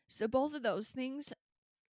 So both of those things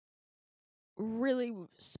really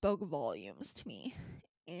spoke volumes to me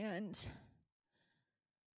and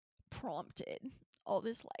prompted all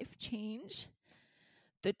this life change.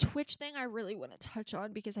 The Twitch thing I really want to touch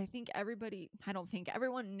on because I don't think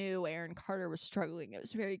everyone knew Aaron Carter was struggling. It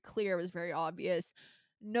was very clear, it was very obvious.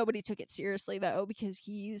 Nobody took it seriously though because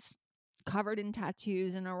he's covered in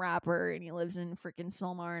tattoos and a rapper and he lives in freaking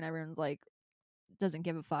Sylmar and everyone's like, doesn't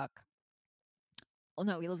give a fuck. Well,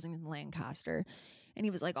 no, he lives in Lancaster and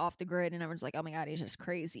he was like off the grid and everyone's like, oh my God, he's just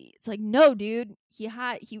crazy. It's like, no, dude, he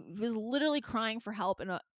was literally crying for help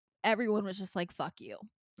and everyone was just like, fuck you.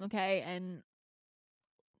 Okay. And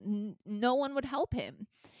no one would help him.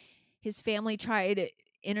 His family tried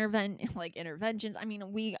interventions. I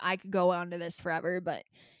mean, I could go on to this forever, but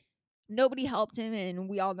nobody helped him and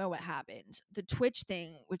we all know what happened. The Twitch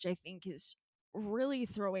thing, which I think is really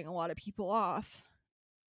throwing a lot of people off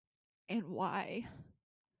and why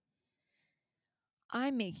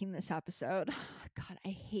I'm making this episode. God, I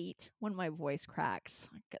hate when my voice cracks.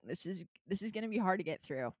 This is going to be hard to get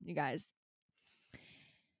through, you guys.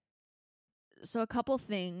 So a couple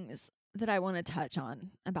things that I want to touch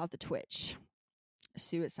on about the Twitch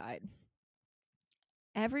suicide.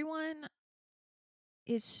 Everyone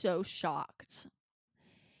is so shocked.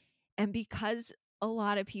 And because a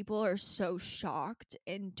lot of people are so shocked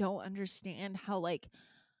and don't understand how like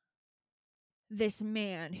this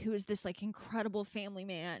man who is this like incredible family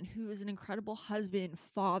man, who is an incredible husband,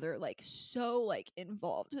 father, like so like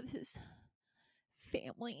involved with his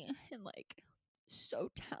family and like so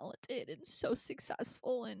talented and so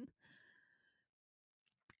successful and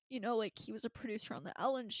like he was a producer on the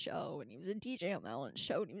Ellen Show and he was a DJ on the Ellen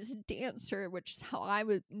Show and he was a dancer, which is how I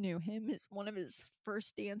knew him. One of his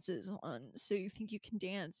first dances on So You Think You Can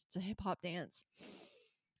Dance. It's a hip hop dance.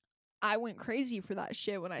 I went crazy for that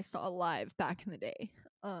shit when I saw it live back in the day.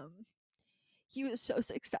 He was so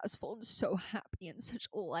successful and so happy and such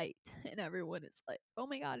light, and everyone is like, oh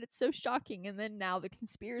my God, it's so shocking. And then now the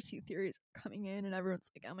conspiracy theories are coming in and everyone's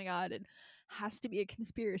like, oh my God, it has to be a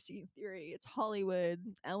conspiracy theory, it's Hollywood,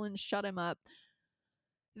 Ellen shut him up.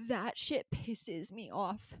 That shit pisses me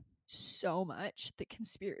off so much, the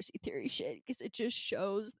conspiracy theory shit, because it just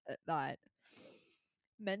shows that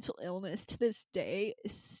mental illness to this day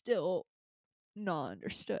is still not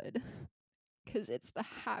understood, because it's the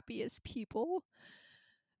happiest people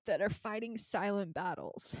that are fighting silent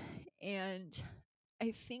battles. And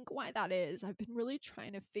I think why that is, I've been really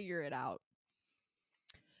trying to figure it out.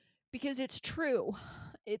 Because it's true.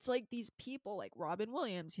 It's like these people like Robin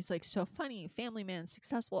Williams, he's like so funny, family man,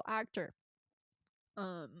 successful actor.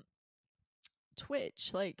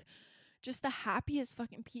 Twitch, like just the happiest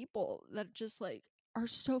fucking people that just like are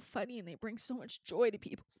so funny and they bring so much joy to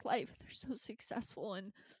people's life. They're so successful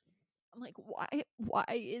and I'm like, why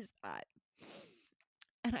is that?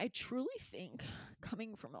 And I truly think,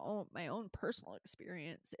 coming from my own personal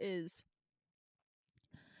experience, is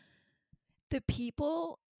the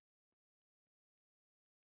people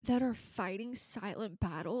that are fighting silent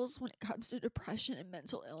battles when it comes to depression and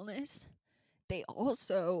mental illness, they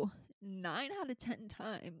also 9 out of 10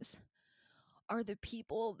 times are the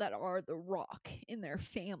people that are the rock in their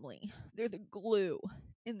family. They're the glue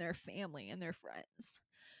in their family and their friends.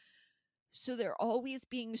 So they're always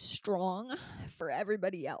being strong for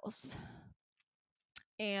everybody else.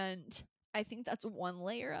 And I think that's one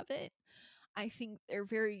layer of it. I think they're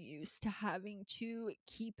very used to having to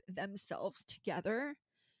keep themselves together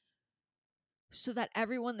so that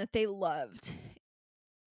everyone that they loved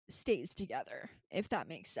stays together, if that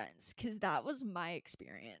makes sense. Because that was my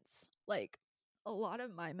experience. Like, a lot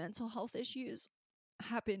of my mental health issues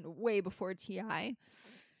happened way before TI.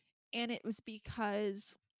 And it was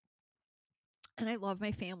because, and I love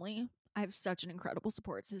my family. I have such an incredible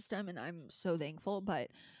support system and I'm so thankful, but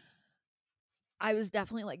I was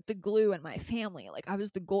definitely like the glue in my family. Like I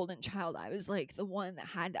was the golden child. I was like the one that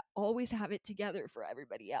had to always have it together for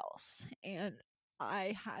everybody else. And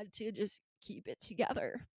I had to just keep it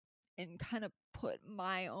together and kind of put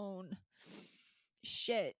my own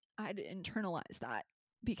shit. I had to internalize that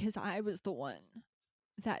because I was the one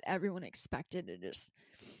that everyone expected to just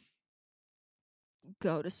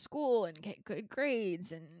go to school and get good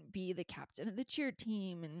grades and be the captain of the cheer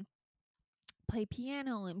team and play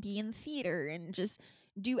piano and be in theater and just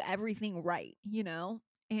do everything right, you know?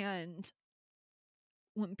 And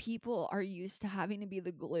when people are used to having to be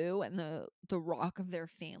the glue and the rock of their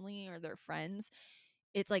family or their friends,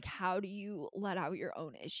 it's like how do you let out your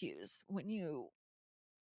own issues when you're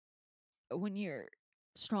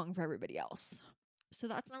strong for everybody else? So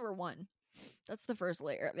that's number 1. That's the first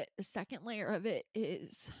layer of it. The second layer of it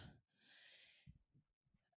is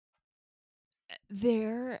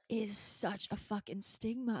there is such a fucking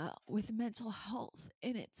stigma with mental health,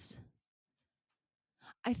 and it's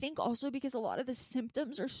I think also because a lot of the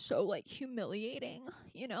symptoms are so like humiliating,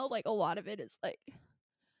 you know, like a lot of it is like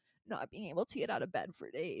not being able to get out of bed for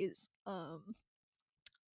days,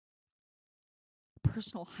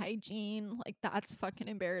 personal hygiene, like that's fucking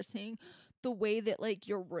embarrassing. The way that like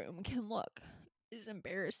your room can look is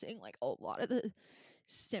embarrassing. Like a lot of the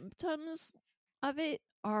symptoms of it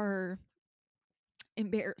are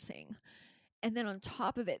embarrassing. And then on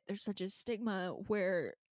top of it, there's such a stigma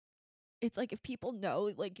where it's like if people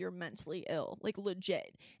know like you're mentally ill, like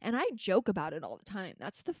legit. And I joke about it all the time.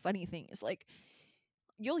 That's the funny thing is like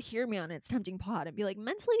you'll hear me on It's Tempting Pod and be like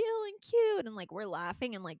mentally ill and cute and like we're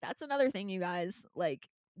laughing and like that's another thing you guys like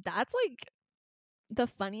that's like the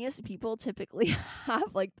funniest people typically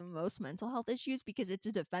have like the most mental health issues because it's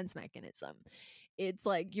a defense mechanism. It's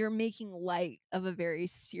like you're making light of a very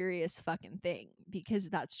serious fucking thing because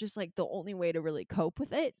that's just like the only way to really cope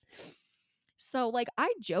with it. So like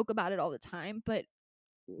I joke about it all the time, but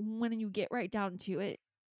when you get right down to it,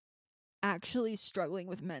 actually struggling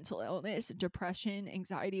with mental illness, depression,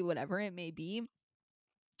 anxiety, whatever it may be,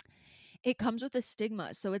 it comes with a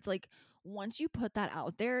stigma. So it's like once you put that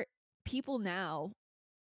out there, people now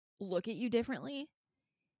look at you differently.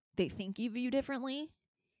 They think of you differently.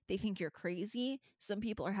 They think you're crazy. Some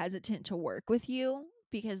people are hesitant to work with you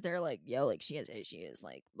because they're like, yo, like she has issues,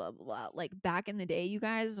 like blah, blah, blah. Like back in the day, you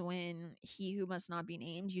guys, when He Who Must Not Be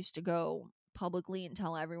Named used to go publicly and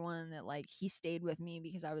tell everyone that like he stayed with me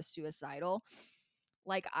because I was suicidal.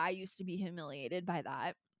 Like I used to be humiliated by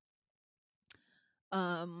that.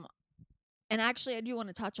 Um, and actually I do want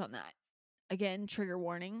to touch on that. Again, trigger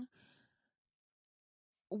warning.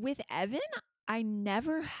 With Evan, I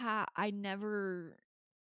never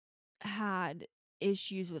had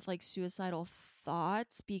issues with like suicidal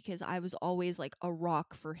thoughts because I was always like a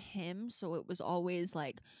rock for him. So it was always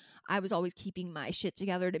like I was always keeping my shit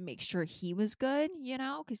together to make sure he was good, you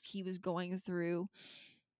know, because he was going through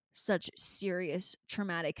such serious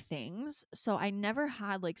traumatic things. So I never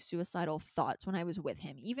had like suicidal thoughts when I was with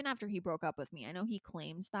him, even after he broke up with me. I know he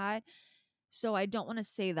claims that. So I don't want to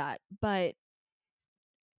say that, but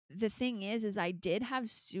the thing is I did have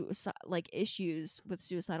suicide like issues with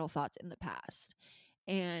suicidal thoughts in the past.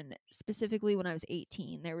 And specifically when I was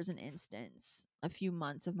 18, there was an instance a few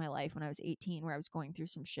months of my life when I was 18 where I was going through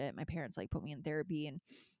some shit. My parents like put me in therapy, and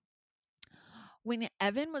when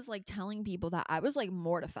Evan was like telling people that, I was like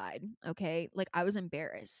mortified, okay? Like I was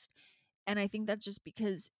embarrassed. And I think that's just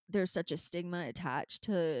because there's such a stigma attached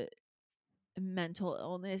to mental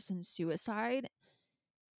illness and suicide.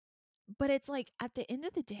 But it's like at the end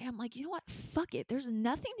of the day, I'm like, you know what? Fuck it. There's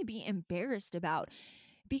nothing to be embarrassed about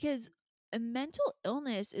because a mental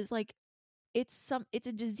illness is like it's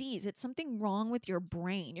a disease. It's something wrong with your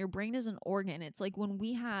brain. Your brain is an organ. It's like when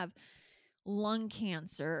we have lung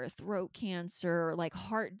cancer, throat cancer, like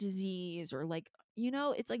heart disease, or like, you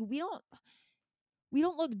know, it's like we don't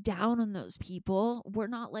look down on those people. We're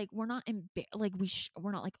not like we're not like,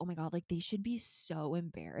 oh my god, like they should be so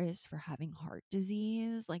embarrassed for having heart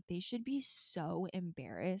disease. Like they should be so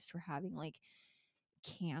embarrassed for having like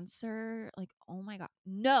cancer. Like, oh my god.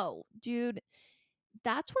 No, dude,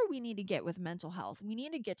 that's where we need to get with mental health. We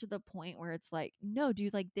need to get to the point where it's like, no,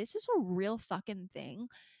 dude, like this is a real fucking thing.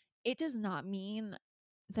 It does not mean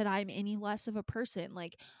that I'm any less of a person.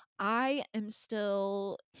 Like I'm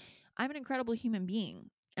an incredible human being.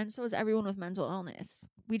 And so is everyone with mental illness.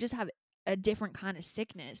 We just have a different kind of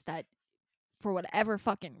sickness that for whatever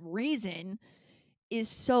fucking reason is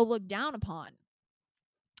so looked down upon.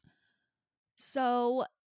 So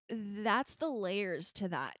that's the layers to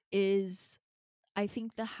that. Is I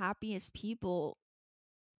think the happiest people,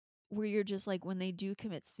 where you're just like, when they do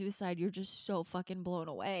commit suicide, you're just so fucking blown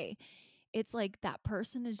away. It's like that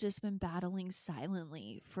person has just been battling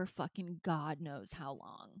silently for fucking God knows how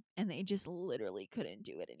long, and they just literally couldn't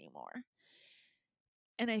do it anymore.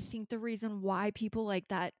 And I think the reason why people like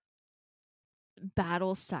that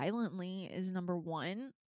battle silently is, number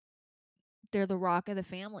one, they're the rock of the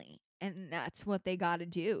family, and that's what they got to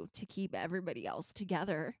do to keep everybody else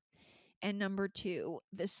together. And number two,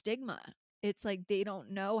 the stigma. It's like they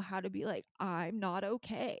don't know how to be like, I'm not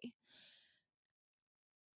okay.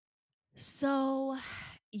 So,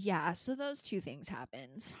 yeah, so those two things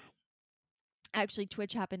happened. Actually,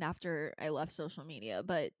 Twitch happened after I left social media,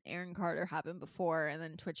 but Aaron Carter happened before, and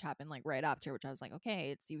then Twitch happened like right after, which I was like, okay,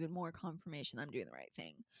 it's even more confirmation I'm doing the right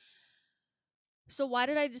thing. So why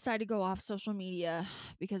did I decide to go off social media?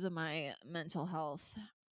 Because of my mental health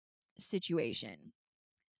situation.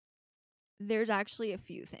 There's actually a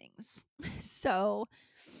few things. So,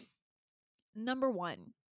 number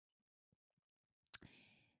one,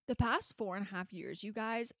 the past 4.5 years, you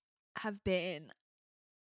guys, have been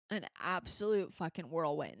an absolute fucking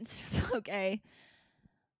whirlwind. Okay.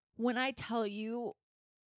 When I tell you,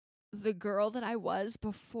 the girl that I was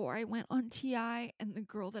before I went on TI and the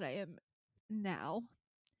girl that I am now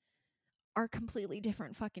are completely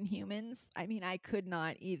different fucking humans. I mean, I could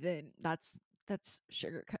not even, that's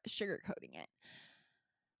sugarcoating it.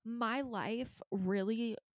 My life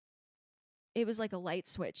really, it was like a light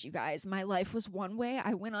switch, you guys. My life was one way.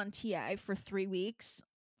 I went on TI for 3 weeks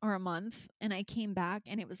or a month, and I came back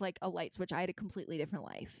and it was like a light switch. I had a completely different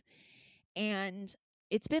life. And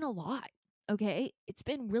it's been a lot. Okay. It's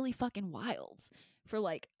been really fucking wild. For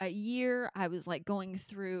like a year, I was like going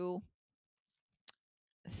through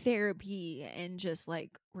therapy and just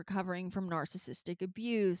like recovering from narcissistic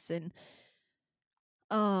abuse, and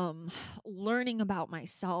learning about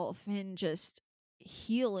myself and just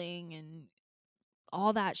healing and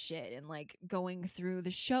all that shit, and like going through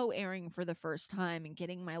the show airing for the first time and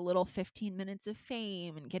getting my little 15 minutes of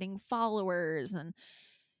fame and getting followers and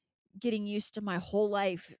getting used to my whole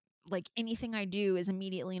life, like anything I do is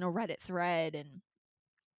immediately in a Reddit thread. And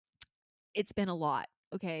it's been a lot.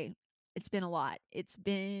 Okay. It's been a lot.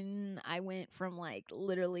 I went from like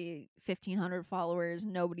literally 1,500 followers,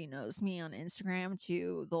 nobody knows me on Instagram,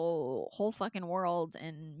 to the whole fucking world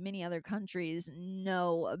and many other countries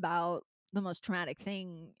know about the most traumatic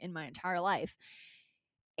thing in my entire life.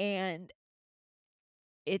 And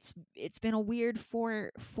it's been a weird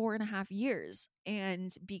 4.5 years.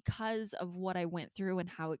 And because of what I went through and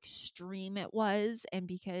how extreme it was, and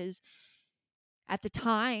because at the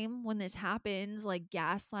time when this happens, like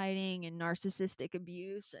gaslighting and narcissistic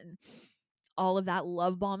abuse and all of that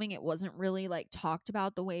love bombing, it wasn't really like talked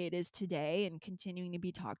about the way it is today and continuing to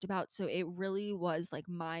be talked about. So it really was like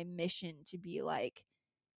my mission to be like,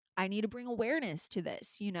 I need to bring awareness to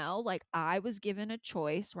this, like I was given a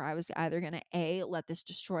choice where I was either going to let this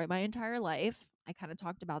destroy my entire life. I kind of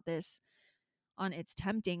talked about this on It's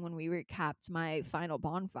Tempting when we recapped my final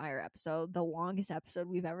bonfire episode, the longest episode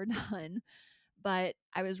we've ever done. But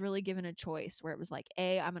I was really given a choice where it was like,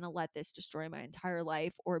 A, I'm going to let this destroy my entire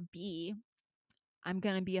life, or B, I'm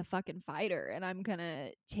going to be a fucking fighter and I'm going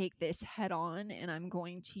to take this head on, and I'm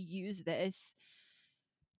going to use this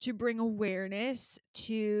to bring awareness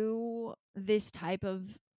to this type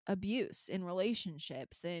of abuse in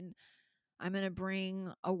relationships. And I'm going to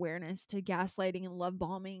bring awareness to gaslighting and love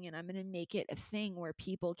bombing, and I'm going to make it a thing where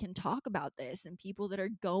people can talk about this, and people that are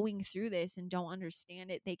going through this and don't understand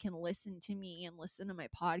it, they can listen to me and listen to my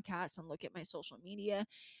podcast and look at my social media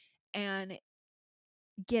and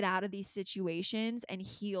get out of these situations and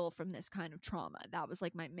heal from this kind of trauma. That was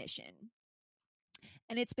like my mission.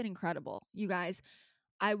 And it's been incredible. You guys,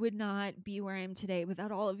 I would not be where I am today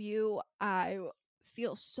without all of you. I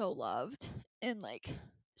feel so loved and like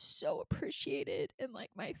so appreciated, and like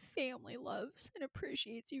my family loves and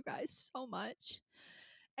appreciates you guys so much.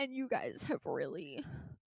 And you guys have really,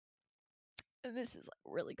 and this is like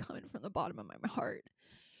really coming from the bottom of my heart,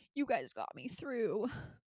 you guys got me through,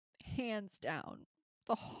 hands down,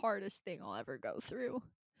 the hardest thing I'll ever go through.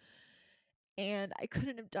 And I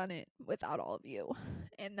couldn't have done it without all of you.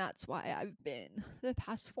 And that's why the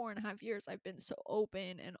past 4.5 years, I've been so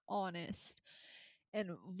open and honest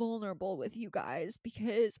and vulnerable with you guys,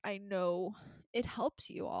 because I know it helps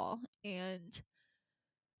you all. And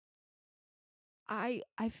I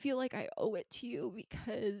feel like I owe it to you,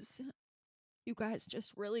 because you guys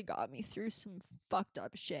just really got me through some fucked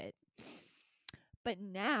up shit. But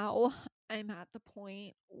now I'm at the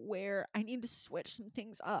point where I need to switch some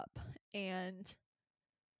things up, and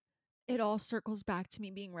it all circles back to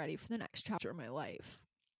me being ready for the next chapter of my life.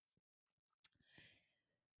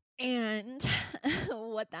 And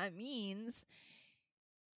what that means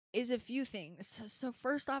is a few things. So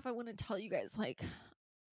first off, I want to tell you guys like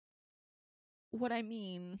what I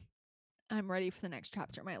mean I'm ready for the next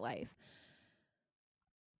chapter of my life.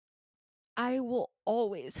 I will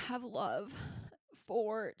always have love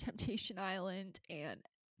for Temptation Island and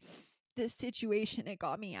this situation it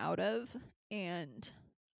got me out of, and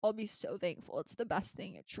I'll be so thankful. It's the best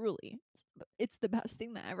thing. It's the best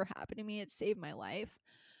thing that ever happened to me. It saved my life.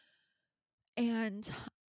 And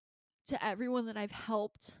to everyone that I've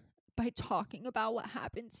helped by talking about what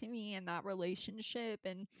happened to me in that relationship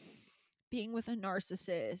and being with a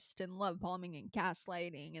narcissist and love bombing and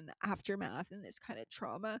gaslighting and the aftermath and this kind of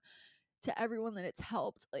trauma, to everyone that it's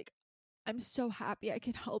helped, like, I'm so happy I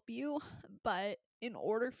could help you. But in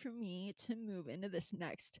order for me to move into this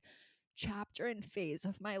next chapter and phase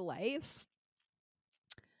of my life,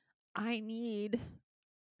 I need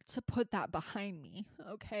to put that behind me,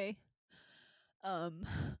 okay?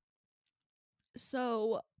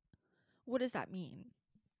 So what does that mean?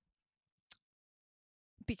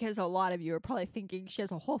 Because a lot of you are probably thinking she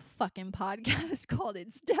has a whole fucking podcast called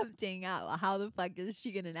It's Tempting. How the fuck is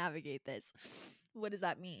she going to navigate this? What does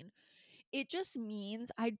that mean? It just means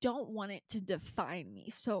I don't want it to define me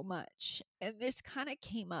so much. And this kind of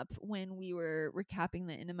came up when we were recapping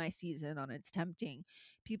the end of my season on It's Tempting.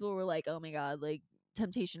 People were like, oh my God, like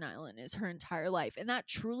Temptation Island is her entire life. And that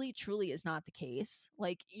truly, truly is not the case.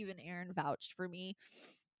 Like even Aaron vouched for me.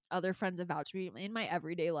 Other friends have vouched for me. In my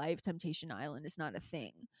everyday life, Temptation Island is not a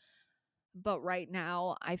thing. But right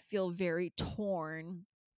now, I feel very torn.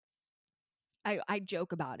 I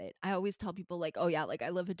joke about it. I always tell people like, oh yeah, like I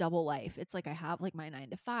live a double life. It's like I have like my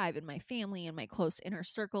 9 to 5 and my family and my close inner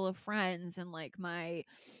circle of friends and like my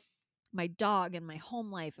dog and my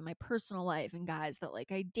home life and my personal life and guys that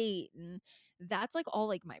like I date, and that's like all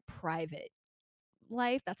like my private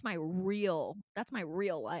life. That's my real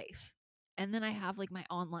life. And then I have like my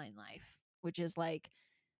online life, which is like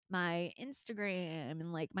my Instagram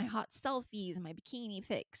and like my hot selfies and my bikini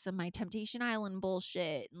pics and my Temptation Island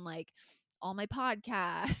bullshit and like all my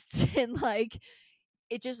podcasts and like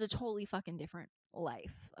it's just a totally fucking different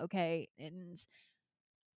life, okay? And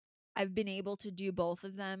I've been able to do both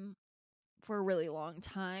of them for a really long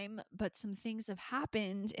time, but some things have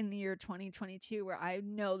happened in the year 2022 where I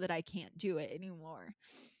know that I can't do it anymore.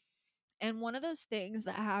 And one of those things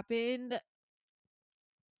that happened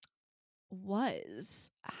was,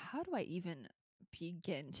 how do I even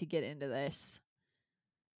begin to get into this?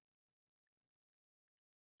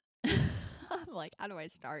 I'm like, how do I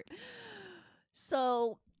start?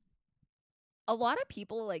 So a lot of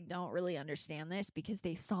people like don't really understand this because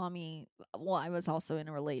they saw me. Well, I was also in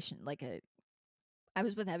a relation, I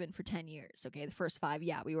was with Evan for 10 years. Okay. The first 5,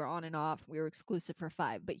 yeah, we were on and off. We were exclusive for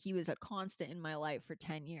 5, but he was a constant in my life for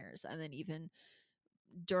 10 years. And then even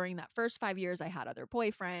during that first 5 years, I had other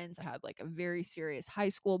boyfriends. I had like a very serious high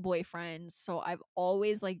school boyfriend. So I've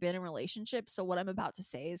always like been in relationships. So what I'm about to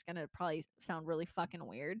say is going to probably sound really fucking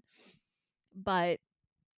weird, but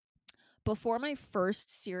before my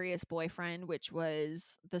first serious boyfriend, which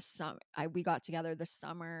was the summer, we got together the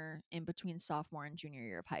summer in between sophomore and junior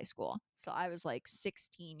year of high school. So I was like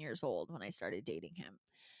 16 years old when I started dating him.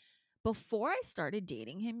 Before I started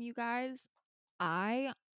dating him, you guys,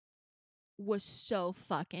 I was so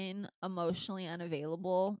fucking emotionally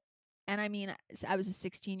unavailable. And I mean, I was a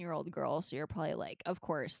 16-year-old girl, so you're probably like, of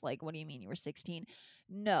course, like, what do you mean you were 16?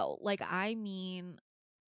 No, like, I mean,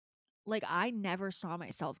 like I never saw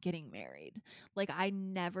myself getting married. Like I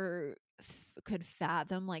never could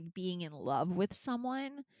fathom like being in love with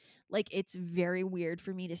someone. Like it's very weird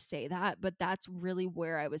for me to say that, but that's really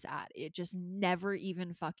where I was at. It just never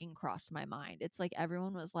even fucking crossed my mind. It's like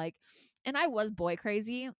everyone was like, and I was boy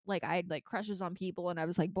crazy. Like I had like crushes on people and I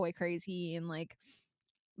was like boy crazy and like,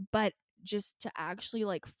 but just to actually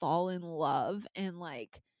like fall in love and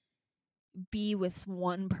like be with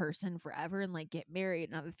one person forever and like get married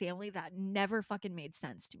and have a family, that never fucking made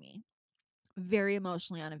sense to me. Very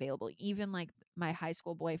emotionally unavailable. Even like my high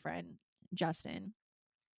school boyfriend, Justin,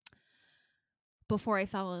 before I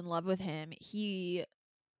fell in love with him, he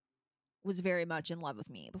was very much in love with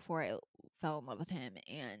me before I fell in love with him.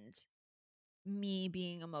 And me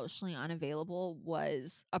being emotionally unavailable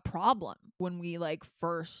was a problem when we like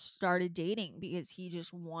first started dating because he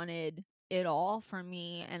just wanted it all from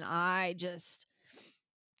me and I just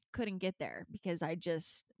couldn't get there because I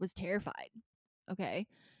just was terrified. Okay.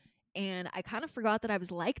 And I kind of forgot that I was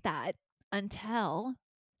like that until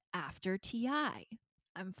after TI.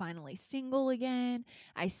 I'm finally single again.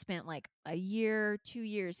 I spent like a year, 2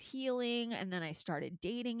 years healing, and then I started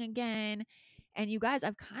dating again. And you guys,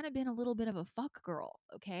 I've kind of been a little bit of a fuck girl,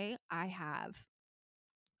 okay? I have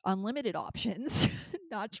unlimited options,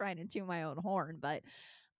 not trying to toot my own horn, but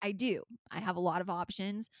I do. I have a lot of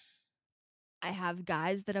options. I have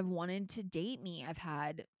guys that have wanted to date me. I've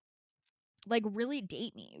had like really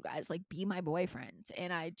date me, you guys, like be my boyfriend.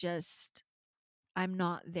 And I'm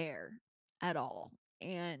not there at all.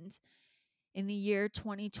 And in the year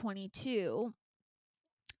 2022,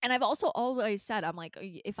 and I've also always said, I'm like,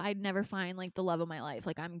 if I'd never find like the love of my life,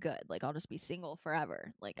 like I'm good. Like I'll just be single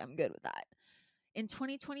forever. Like I'm good with that. In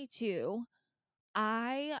 2022,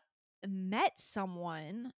 I met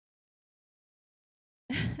someone.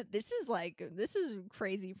 This is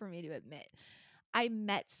crazy for me to admit. I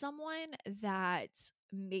met someone that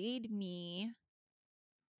made me,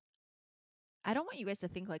 I don't want you guys to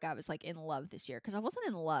think like I was like in love this year because I wasn't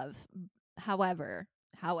in love. However,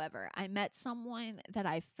 I met someone that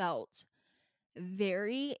I felt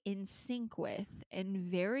very in sync with and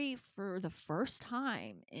very for the first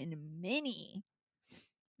time in many,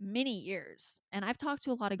 many years. And I've talked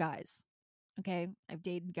to a lot of guys. Okay. I've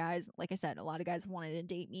dated guys. Like I said, a lot of guys wanted to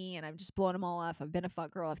date me and I've just blown them all off. I've been a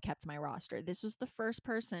fuck girl. I've kept my roster. This was the first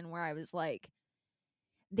person where I was like,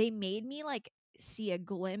 they made me like see a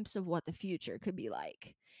glimpse of what the future could be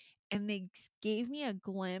like. And they gave me a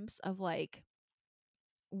glimpse of like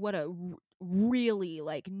what a really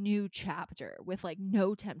like new chapter with like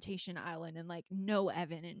no Temptation Island and like no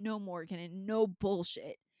Evan and no Morgan and no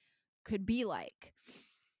bullshit could be like.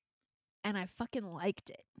 And I fucking liked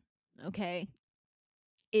it. Okay.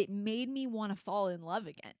 It made me want to fall in love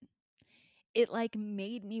again. It like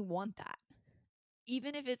made me want that.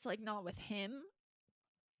 Even if it's like not with him,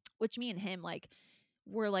 which me and him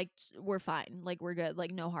we're fine. Like we're good.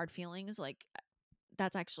 Like no hard feelings. Like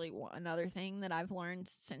that's actually another thing that I've learned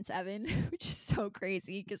since Evan, which is so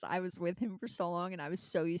crazy because I was with him for so long and I was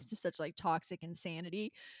so used to such like toxic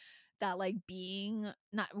insanity that like being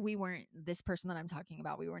not we weren't this person that I'm talking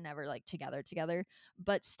about, we were never like together,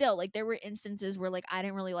 but still like there were instances where like I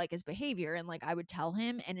didn't really like his behavior and like I would tell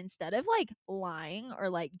him and instead of like lying or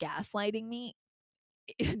like gaslighting me,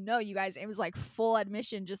 no, you guys, it was like full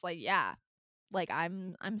admission, just like, yeah, like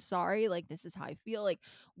I'm sorry, like this is how I feel. Like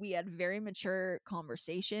we had very mature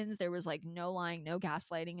conversations. There was like no lying, no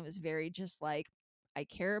gaslighting. It was very just like I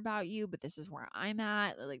care about you, but this is where I'm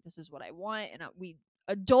at. Like this is what I want and we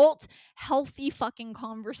adult healthy fucking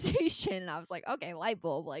conversation. And I was like, okay, light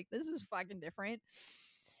bulb, like this is fucking different.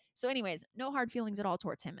 So anyways, no hard feelings at all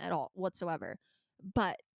towards him at all whatsoever.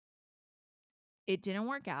 But it didn't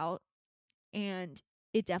work out and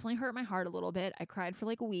it definitely hurt my heart a little bit. I cried for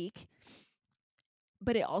like a week.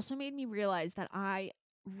 But it also made me realize that I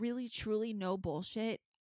really, truly, no bullshit,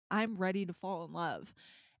 I'm ready to fall in love.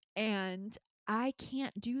 And I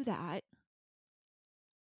can't do that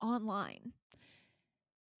online.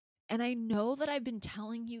 And I know that I've been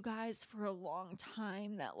telling you guys for a long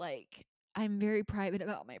time that, like, I'm very private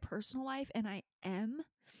about my personal life, and I am.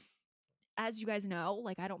 As you guys know,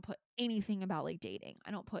 like, I don't put anything about like dating.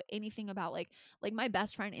 I don't put anything about like my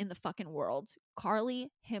best friend in the fucking world, Carly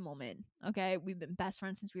Himmelman. Okay. We've been best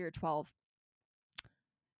friends since we were 12.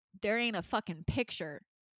 There ain't a fucking picture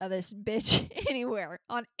of this bitch anywhere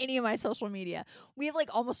on any of my social media. We have like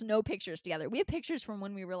almost no pictures together. We have pictures from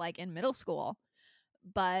when we were like in middle school,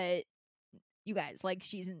 but you guys, like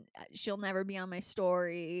she'll never be on my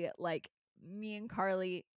story. Like me and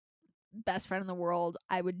Carly, best friend in the world.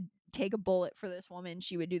 I would take a bullet for this woman.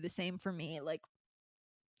 She would do the same for me. Like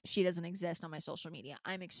she doesn't exist on my social media.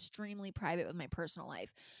 I'm extremely private with my personal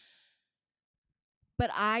life.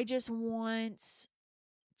 But I just want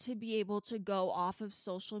to be able to go off of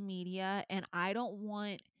social media and I don't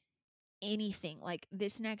want anything like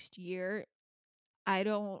this next year. I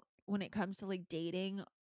don't, when it comes to like dating,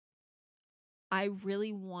 I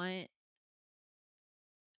really want,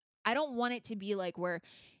 I don't want it to be like where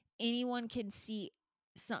anyone can see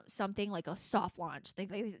something like a soft launch.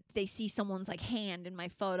 They see someone's like hand in my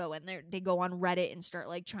photo and they go on Reddit and start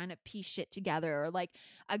like trying to piece shit together, or like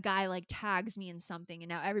a guy like tags me in something and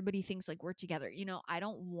now everybody thinks like we're together. You know, I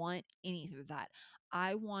don't want any of that.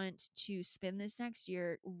 I want to spend this next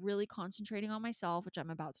year really concentrating on myself, which I'm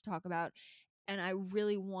about to talk about, and I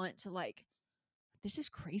really want to like, this is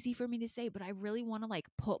crazy for me to say, but I really want to like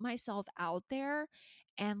put myself out there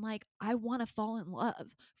and like I want to fall in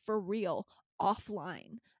love for real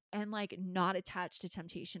offline and like not attached to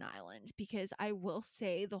Temptation Island, because I will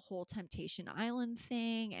say the whole Temptation Island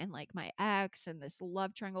thing and like my ex and this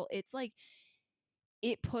love triangle, it's like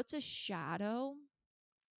it puts a shadow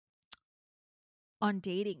on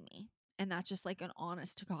dating me. And that's just like an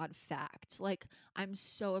honest to God fact. Like, I'm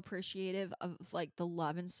so appreciative of like the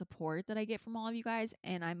love and support that I get from all of you guys.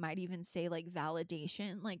 And I might even say like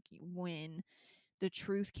validation. Like, when the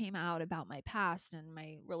truth came out about my past and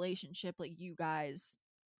my relationship, like, you guys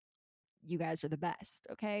are the best.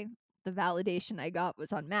 Okay. The validation I got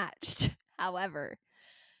was unmatched. However,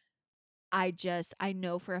 I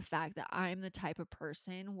know for a fact that I'm the type of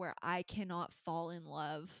person where I cannot fall in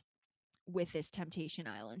love with this temptation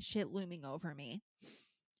island shit looming over me.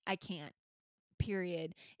 I can't.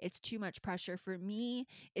 Period. It's too much pressure for me.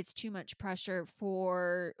 It's too much pressure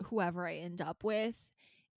for whoever I end up with.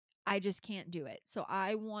 I just can't do it. So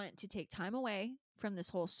I want to take time away from this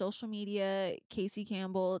whole social media, Casey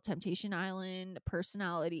Campbell, Temptation Island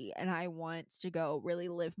personality, and I want to go really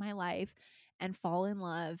live my life and fall in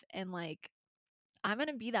love. And like, I'm going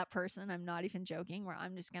to be that person. I'm not even joking, where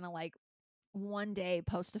I'm just going to like one day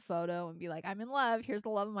post a photo and be like, I'm in love. Here's the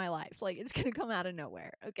love of my life. Like, it's going to come out of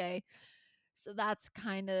nowhere. Okay. So that's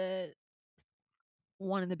kind of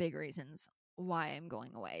one of the big reasons why I'm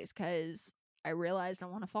going away, is because I realized I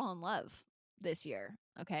want to fall in love this year.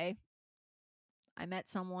 Okay. I met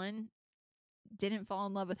someone, didn't fall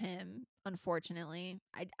in love with him, unfortunately.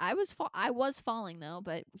 I was falling though,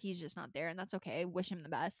 but he's just not there, and that's okay. Wish him the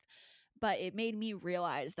best. But it made me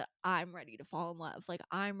realize that I'm ready to fall in love. Like,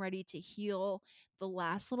 I'm ready to heal the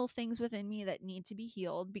last little things within me that need to be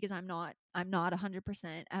healed, because I'm not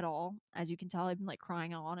 100% at all. As you can tell, I've been like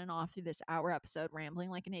crying on and off through this hour episode,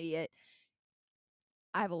 rambling like an idiot.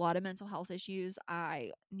 I have a lot of mental health issues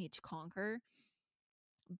I need to conquer,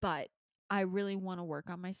 but I really want to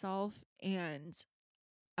work on myself, and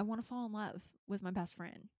I want to fall in love with my best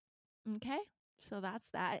friend. Okay? So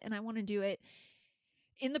that's that. And I want to do it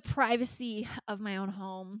in the privacy of my own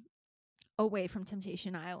home, away from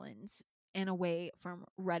Temptation Islands and away from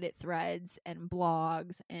Reddit threads and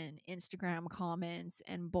blogs and Instagram comments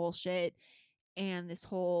and bullshit and this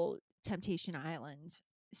whole Temptation Island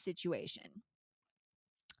situation.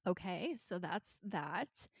 Okay, so that's that.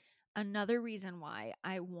 Another reason why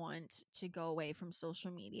I want to go away from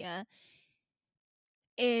social media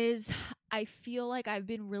is I feel like I've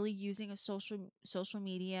been really using a social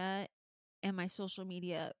media and my social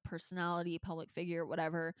media personality, public figure,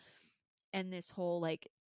 whatever, and this whole like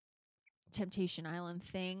Temptation Island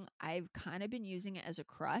thing, I've kind of been using it as a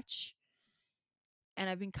crutch, and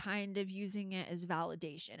I've been kind of using it as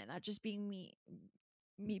validation, and that just being me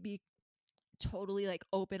be totally like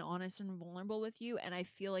open, honest, and vulnerable with you. And I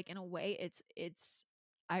feel like in a way it's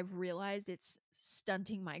I've realized it's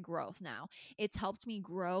stunting my growth now. It's helped me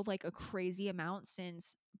grow like a crazy amount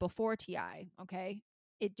since before TI, okay?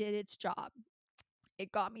 It did its job.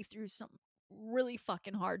 It got me through some really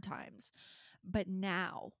fucking hard times. But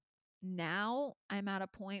now I'm at a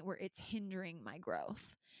point where it's hindering my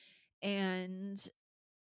growth. And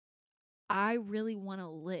I really want to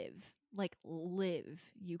live,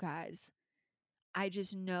 you guys. I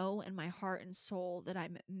just know in my heart and soul that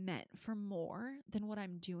I'm meant for more than what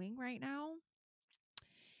I'm doing right now.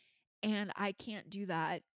 And I can't do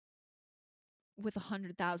that with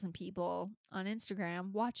 100,000 people on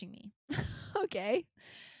Instagram watching me. Okay.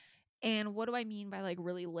 And what do I mean by like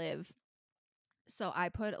really live? So I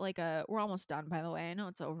put like we're almost done, by the way. I know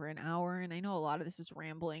it's over an hour, and I know a lot of this is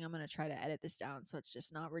rambling. I'm going to try to edit this down so it's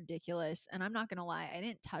just not ridiculous. And I'm not going to lie, I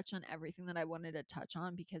didn't touch on everything that I wanted to touch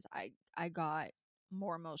on because I got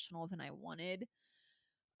more emotional than I wanted.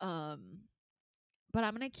 Um but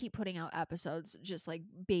I'm going to keep putting out episodes, just like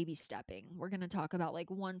baby stepping. We're going to talk about like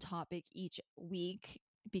one topic each week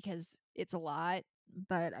because it's a lot,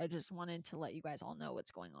 but I just wanted to let you guys all know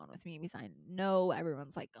what's going on with me, because I know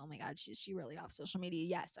everyone's like, "Oh my god, is she really off social media?"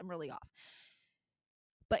 Yes, I'm really off.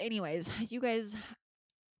 But anyways, you guys,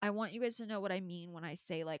 I want you guys to know what I mean when I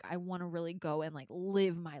say like I want to really go and like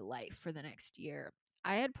live my life for the next year.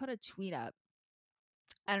 I had put a tweet up,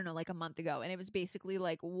 I don't know, like a month ago, and it was basically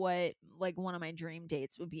like what like one of my dream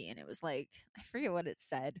dates would be, and it was like, I forget what it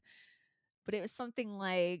said, but it was something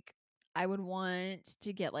like I would want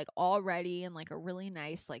to get like all ready in like a really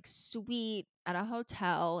nice like suite at a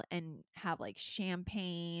hotel and have like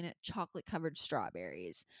champagne, chocolate covered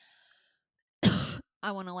strawberries.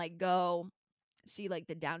 I want to like go see like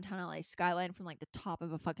the downtown LA skyline from like the top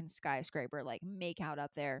of a fucking skyscraper, like make out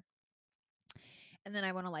up there. And then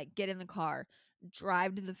I want to like get in the car,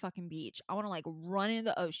 drive to the fucking beach. I want to like run into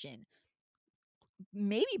the ocean,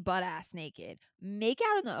 maybe butt ass naked, make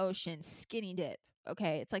out in the ocean, skinny dip.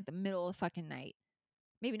 Okay. It's like the middle of the fucking night.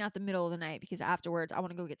 Maybe not the middle of the night, because afterwards I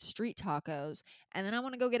want to go get street tacos, and then I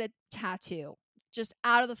want to go get a tattoo just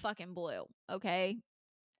out of the fucking blue. Okay.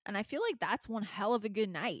 And I feel like that's one hell of a good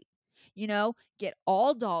night. Get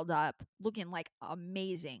all dolled up, looking like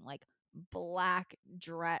amazing, like black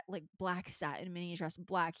dress, like black satin mini dress,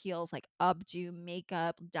 black heels, like updo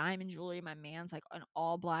makeup, diamond jewelry. My man's like an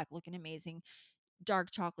all black, looking amazing,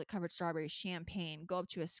 dark chocolate covered strawberries, champagne, go up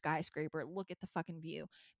to a skyscraper, look at the fucking view.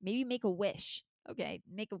 Maybe make a wish. Okay.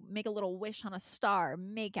 Make a little wish on a star,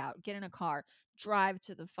 make out, get in a car, drive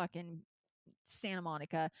to the fucking Santa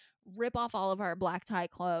Monica, rip off all of our black tie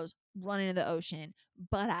clothes, run into the ocean,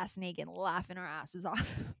 butt ass naked, laughing our asses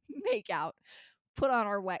off, make out, put on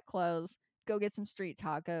our wet clothes, go get some street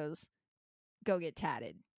tacos, go get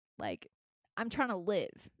tatted. Like, I'm trying to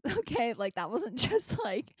live. Okay. Like, that wasn't just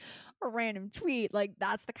like a random tweet. Like,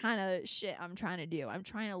 that's the kind of shit I'm trying to do. I'm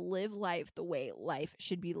trying to live life the way life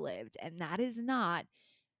should be lived. And that is not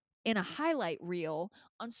in a highlight reel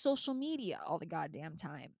on social media all the goddamn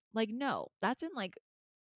time. Like, no, that's in like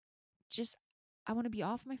just, I want to be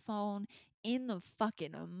off my phone in the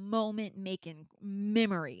fucking moment making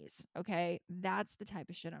memories. Okay. That's the type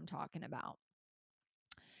of shit I'm talking about.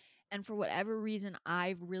 And for whatever reason,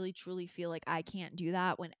 I really truly feel like I can't do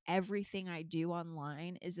that when everything I do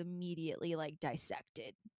online is immediately like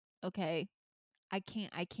dissected. Okay. I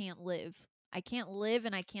can't live. I can't live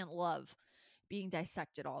and I can't love being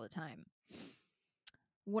dissected all the time.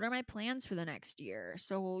 What are my plans for the next year?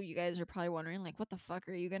 So you guys are probably wondering, like, what the fuck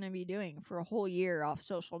are you going to be doing for a whole year off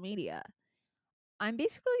social media? I'm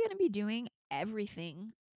basically going to be doing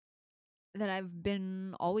everything that I've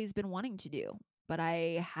been always been wanting to do, but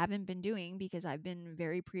I haven't been doing because I've been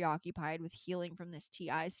very preoccupied with healing from this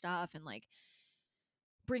TI stuff and like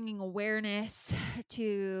bringing awareness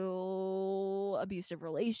to abusive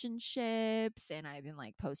relationships. And I've been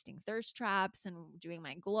like posting thirst traps and doing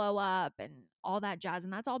my glow up and all that jazz,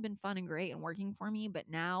 and that's all been fun and great and working for me. But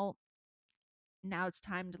now it's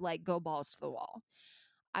time to like go balls to the wall.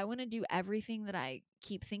 I want to do everything that I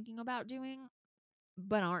keep thinking about doing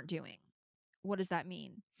but aren't doing. What does that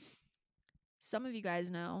mean? Some of you guys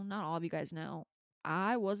know, not all of you guys know,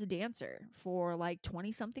 I was a dancer for like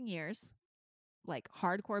 20 something years, like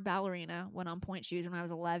hardcore ballerina, went on point shoes when I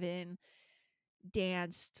was 11,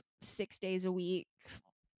 danced 6 days a week,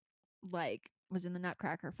 like was in the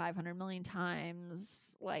Nutcracker 500 million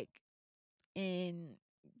times, like in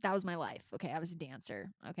that was my life. Okay. I was a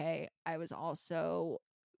dancer. Okay. I was also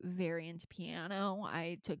very into piano.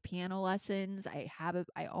 I took piano lessons. I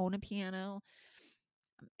own a piano.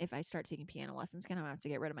 If I start taking piano lessons, I'm gonna have to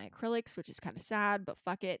get rid of my acrylics, which is kind of sad, but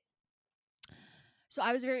fuck it. So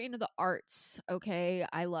I was very into the arts. Okay.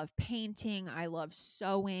 I love painting. I love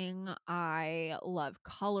sewing. I love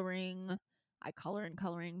coloring. I color in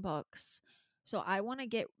coloring books. So I want to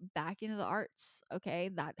get back into the arts. Okay.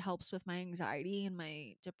 That helps with my anxiety and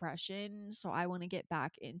my depression. So I want to get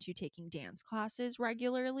back into taking dance classes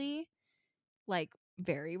regularly, like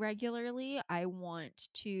very regularly. I want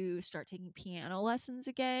to start taking piano lessons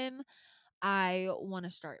again. I want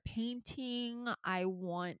to start painting. I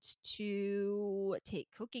want to take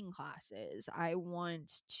cooking classes. I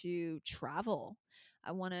want to travel.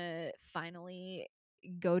 I want to finally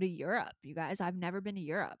go to Europe. You guys, I've never been to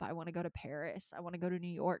Europe. I want to go to Paris. I want to go to New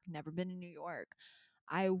York. Never been to New York.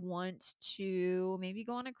 I want to maybe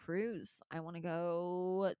go on a cruise. I want to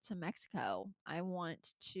go to Mexico. I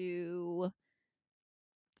want to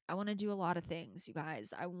do a lot of things, you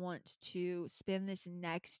guys. I want to spend this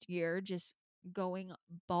next year just going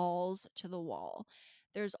balls to the wall.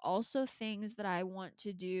 There's also things that I want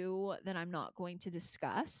to do that I'm not going to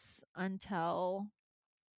discuss until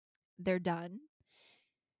they're done.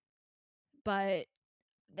 But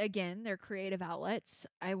again, they're creative outlets.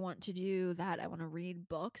 I want to do that. I want to read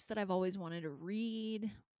books that I've always wanted to read.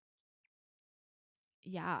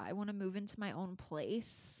 Yeah, I want to move into my own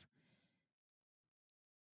place.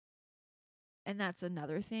 And that's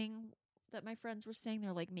another thing that my friends were saying.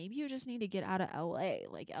 They're like, maybe you just need to get out of LA.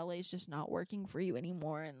 Like, LA is just not working for you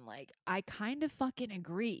anymore. And like, I kind of fucking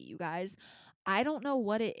agree, you guys. I don't know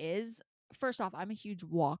what it is. First off, I'm a huge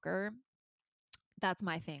walker. That's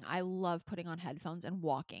my thing. I love putting on headphones and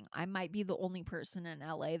walking. I might be the only person in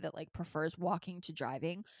LA that like prefers walking to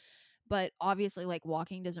driving, but obviously like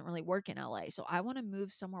walking doesn't really work in LA. So I want to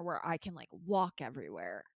move somewhere where I can like walk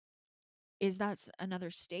everywhere. Is that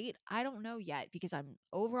another state? I don't know yet because I'm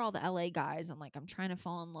over all the LA guys and like I'm trying to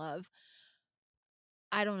fall in love.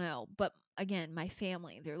 I don't know. But again, my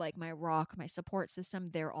family, they're like my rock, my support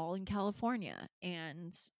system. They're all in California.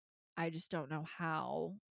 And I just don't know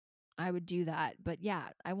how I would do that. But yeah,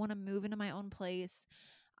 I want to move into my own place.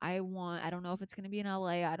 I don't know if it's going to be in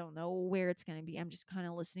LA. I don't know where it's going to be. I'm just kind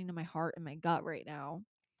of listening to my heart and my gut right now.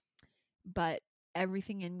 But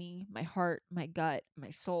everything in me, my heart, my gut, my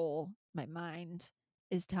soul, my mind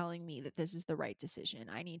is telling me that this is the right decision.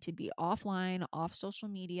 I need to be offline, off social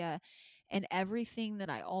media, and everything that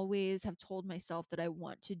I always have told myself that I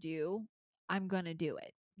want to do, I'm going to do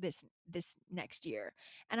it this next year.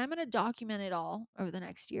 And I'm going to document it all over the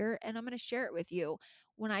next year, and I'm going to share it with you.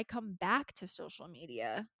 When I come back to social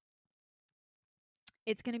media,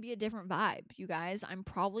 it's going to be a different vibe, you guys. I'm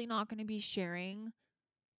probably not going to be sharing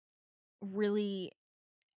really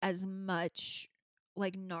as much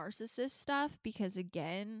like narcissist stuff, because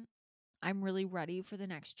again, I'm really ready for the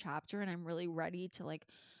next chapter and I'm really ready to like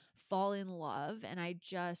fall in love, and I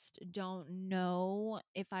just don't know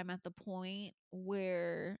if I'm at the point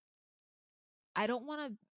where I don't want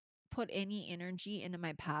to put any energy into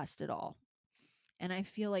my past at all. And I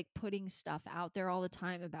feel like putting stuff out there all the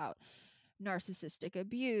time about narcissistic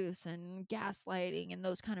abuse and gaslighting and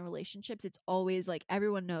those kind of relationships, it's always like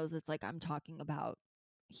everyone knows it's like I'm talking about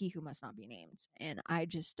he who must not be named. And I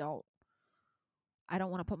don't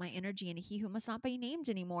want to put my energy into he who must not be named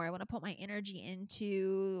anymore. I want to put my energy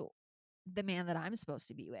into the man that I'm supposed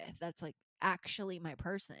to be with. That's like actually my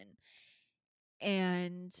person.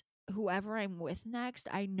 And whoever I'm with next,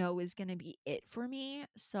 I know is going to be it for me.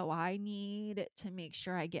 So I need to make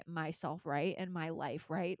sure I get myself right and my life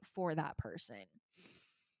right for that person.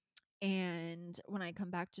 And when I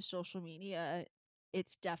come back to social media,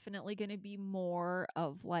 it's definitely going to be more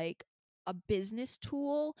of like a business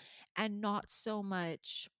tool and not so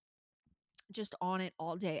much just on it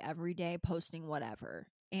all day, every day, posting whatever.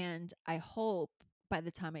 And I hope by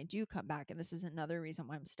the time I do come back, and this is another reason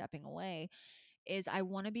why I'm stepping away, is I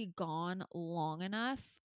want to be gone long enough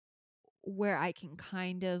where I can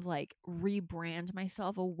kind of like rebrand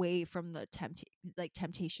myself away from the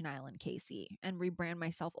Temptation Island Casey, and rebrand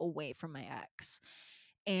myself away from my ex.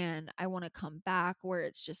 And I want to come back where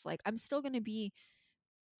it's just like I'm still going to be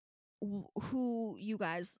who you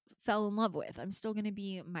guys fell in love with. I'm still going to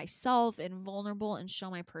be myself and vulnerable and show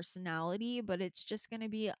my personality, but it's just going to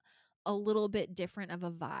be a little bit different of a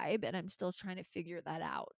vibe, and I'm still trying to figure that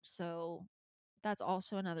out. So that's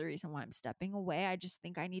also another reason why I'm stepping away. I just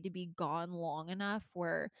think I need to be gone long enough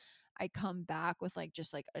where I come back with like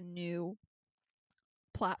just like a new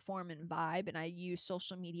platform and vibe, and I use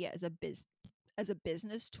social media as a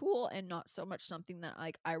business tool and not so much something that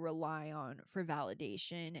like I rely on for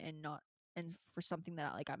validation, and not and for something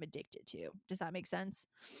that like I'm addicted to. Does that make sense?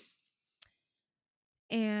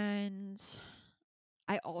 And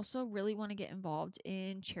I also really want to get involved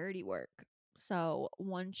in charity work. So,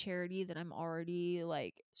 one charity that I'm already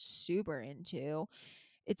like super into,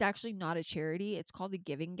 it's actually not a charity. It's called the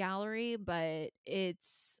Giving Gallery, but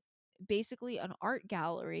it's basically an art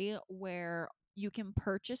gallery where you can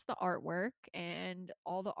purchase the artwork, and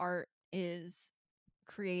all the art is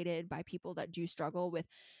created by people that do struggle with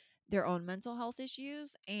their own mental health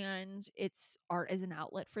issues, and it's art as an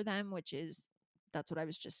outlet for them, which is that's what I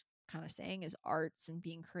was just kind of saying, is arts and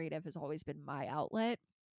being creative has always been my outlet.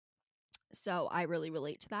 So I really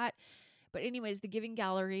relate to that. But anyways, the Giving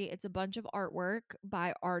Gallery, it's a bunch of artwork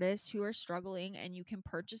by artists who are struggling, and you can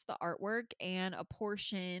purchase the artwork, and a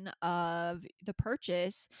portion of the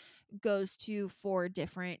purchase goes to 4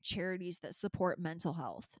 different charities that support mental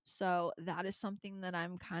health. So that is something that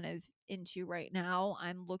I'm kind of into right now.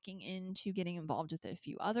 I'm looking into getting involved with a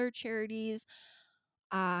few other charities.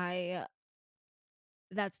 I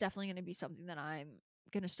That's definitely going to be something that I'm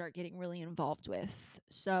going to start getting really involved with.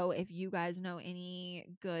 So if you guys know any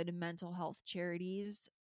good mental health charities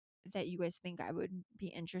that you guys think I would be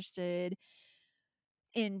interested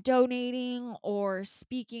in donating or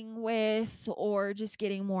speaking with or just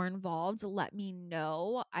getting more involved, let me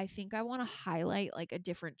know. I think I want to highlight like a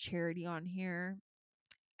different charity on here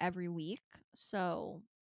every week. So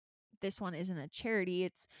this one isn't a charity,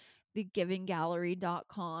 it's the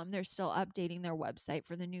givinggallery.com. They're still updating their website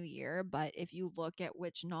for the new year, but if you look at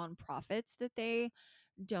which nonprofits that they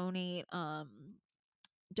donate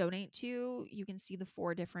donate to, you can see the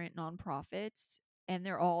 4 different nonprofits, and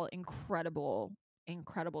they're all incredible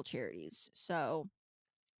charities. So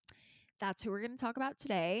that's who we're going to talk about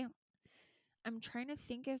today. I'm trying to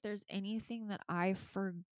think if there's anything that I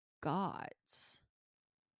forgot.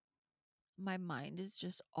 My mind is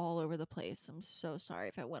just all over the place. I'm so sorry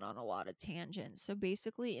if I went on a lot of tangents. So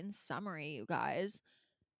basically, in summary, you guys,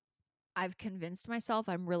 I've convinced myself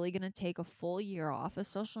I'm really going to take a full year off of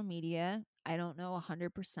social media. I don't know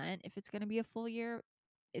 100% if it's going to be a full year.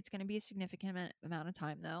 It's going to be a significant amount of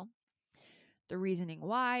time, though. The reasoning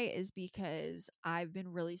why is because I've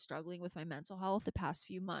been really struggling with my mental health the past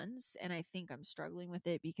few months. And I think I'm struggling with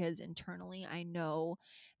it because internally I know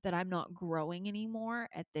that I'm not growing anymore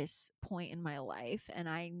at this point in my life, and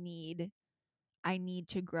I need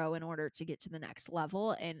to grow in order to get to the next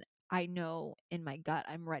level. And I know in my gut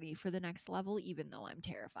I'm ready for the next level, even though I'm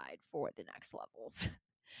terrified for the next level.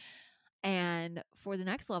 And for the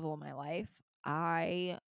next level of my life,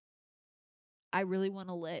 I I really want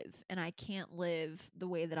to live, and I can't live the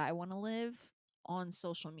way that I want to live on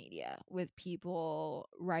social media with people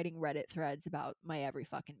writing Reddit threads about my every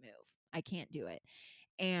fucking move. I can't do it.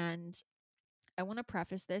 And I want to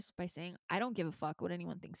preface this by saying I don't give a fuck what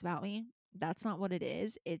anyone thinks about me. That's not what it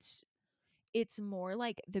is. It's more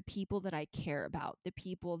like the people that I care about, the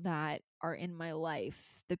people that are in my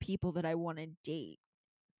life, the people that I want to date,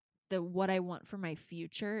 the what I want for my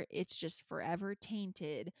future. It's just forever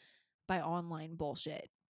tainted by online bullshit.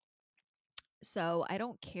 So I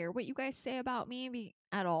don't care what you guys say about me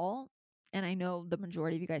at all. And I know the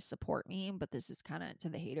majority of you guys support me, but this is kind of to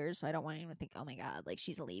the haters. So I don't want anyone to think, oh my God, like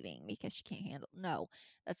she's leaving because she can't handle. No,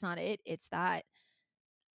 that's not it. It's that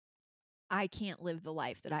I can't live the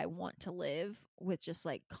life that I want to live with just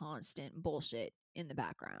like constant bullshit in the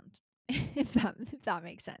background. If that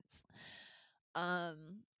makes sense.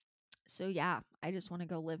 Um so yeah, I just want to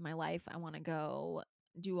go live my life. I want to go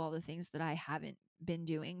do all the things that I haven't been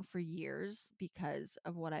doing for years because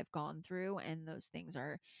of what I've gone through, and those things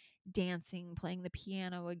are dancing, playing the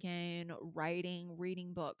piano again, writing,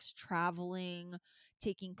 reading books, traveling,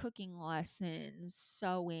 taking cooking lessons,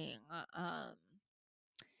 sewing,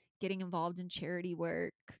 getting involved in charity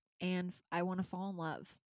work, and I want to fall in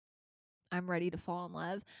love. I'm ready to fall in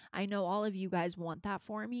love. I know all of you guys want that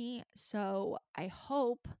for me. So I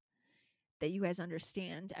hope that you guys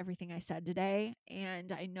understand everything I said today.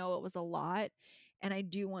 And I know it was a lot. And I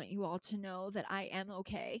do want you all to know that I am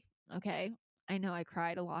okay. Okay. I know I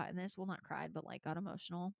cried a lot in this. Well, not cried, but like got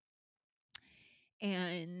emotional.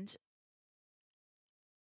 And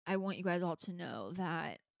I want you guys all to know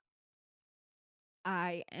that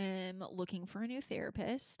I am looking for a new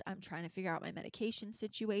therapist. I'm trying to figure out my medication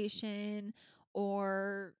situation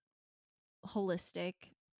or holistic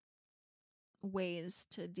ways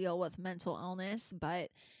to deal with mental illness.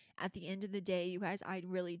 But at the end of the day, you guys, I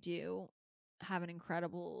really do have an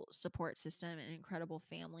incredible support system, an incredible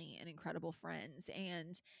family, and incredible friends.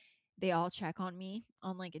 And they all check on me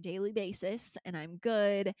on like a daily basis, and I'm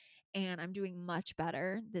good. And I'm doing much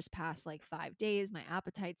better this past like 5 days. My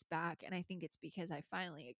appetite's back. And I think it's because I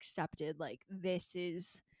finally accepted like this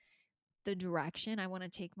is the direction I want to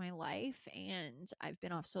take my life. And I've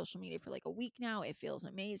been off social media for like a week now. It feels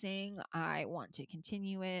amazing. I want to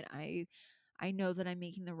continue it. I know that I'm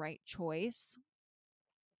making the right choice.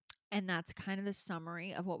 And that's kind of the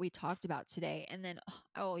summary of what we talked about today. And then,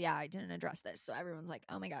 oh yeah, I didn't address this. So everyone's like,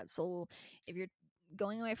 oh my God. So if you're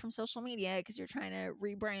going away from social media because you're trying to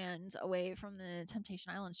rebrand away from the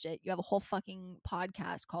Temptation Island shit, you have a whole fucking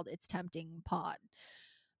podcast called It's Tempting Pod.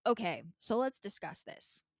 Okay, so let's discuss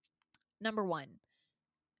this. Number one,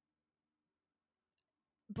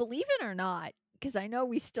 believe it or not, because I know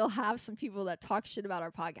we still have some people that talk shit about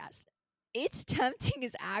our podcast. It's Tempting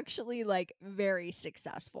is actually like very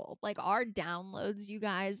successful. Like our downloads, you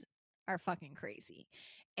guys, are fucking crazy.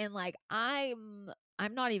 And like I'm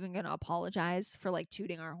not even going to apologize for like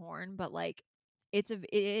tooting our horn, but like it's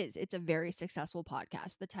a very successful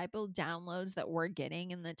podcast. The type of downloads that we're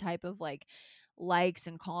getting and the type of like likes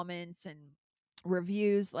and comments and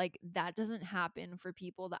reviews, like that doesn't happen for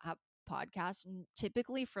people that have podcasts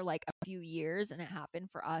typically for like a few years, and it happened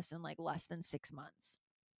for us in like less than 6 months.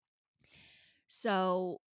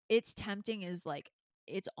 So it's tempting is like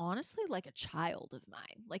it's honestly like a child of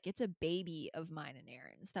mine. Like it's a baby of mine and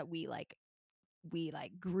Aaron's that we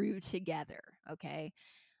grew together. Okay.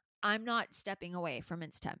 I'm not stepping away from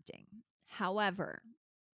It's Tempting. However,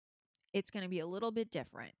 it's going to be a little bit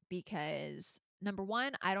different because number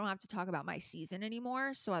one, I don't have to talk about my season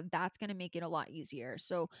anymore. So that's going to make it a lot easier.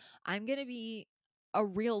 So I'm going to be a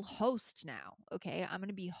real host now. Okay. I'm going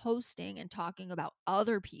to be hosting and talking about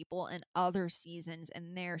other people and other seasons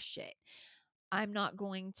and their shit. I'm not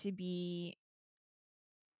going to be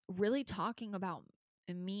really talking about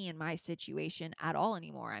me and my situation at all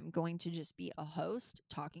anymore. I'm going to just be a host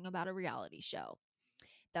talking about a reality show.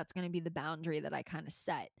 That's going to be the boundary that I kind of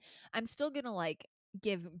set. I'm still going to like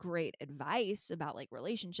give great advice about like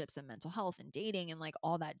relationships and mental health and dating and like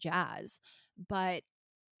all that jazz. But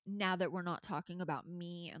now that we're not talking about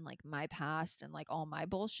me and like my past and like all my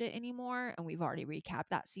bullshit anymore, and we've already recapped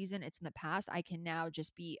that season, it's in the past, I can now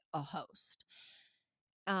just be a host.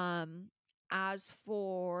 Um as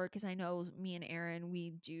for, because I know me and Aaron,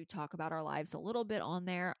 we do talk about our lives a little bit on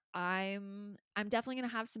there. I'm definitely gonna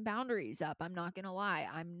have some boundaries up. I'm not gonna lie.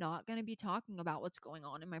 I'm not gonna be talking about what's going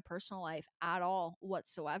on in my personal life at all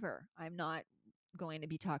whatsoever. I'm not going to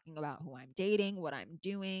be talking about who I'm dating, what I'm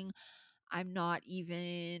doing. I'm not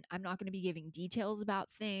going to be giving details about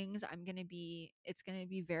things. It's going to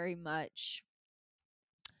be very much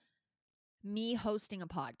me hosting a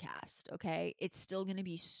podcast, okay? It's still going to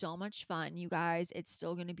be so much fun, you guys. It's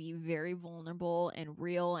still going to be very vulnerable and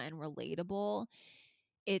real and relatable.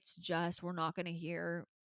 It's just we're not going to hear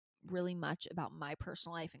really much about my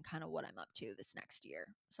personal life and kind of what I'm up to this next year.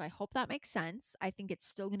 So I hope that makes sense. I think it's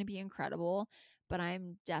still going to be incredible, but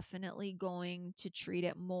I'm definitely going to treat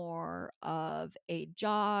it more of a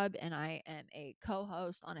job and I am a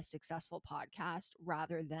co-host on a successful podcast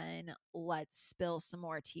rather than let's spill some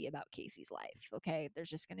more tea about Casey's life. Okay? There's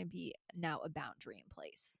just going to be now a boundary in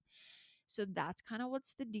place. So that's kind of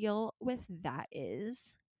what's the deal with that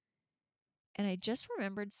is. And I just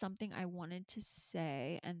remembered something I wanted to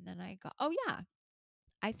say, and then oh, yeah,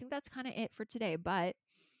 I think that's kind of it for today. But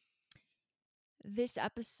this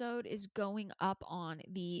episode is going up on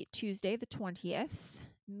the Tuesday, the 20th,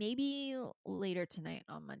 maybe later tonight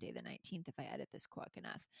on Monday, the 19th, if I edit this quick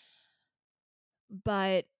enough.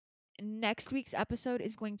 But next week's episode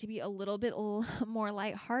is going to be a little bit more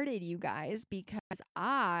lighthearted, you guys, because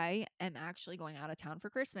I am actually going out of town for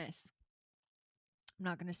Christmas. I'm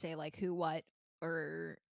not going to say like who, what,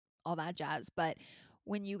 or all that jazz, but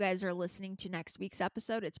when you guys are listening to next week's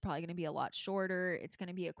episode, it's probably going to be a lot shorter. It's going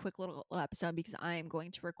to be a quick little episode because I am going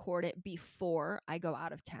to record it before I go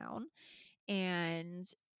out of town. And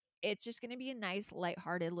it's just going to be a nice,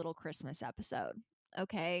 lighthearted little Christmas episode.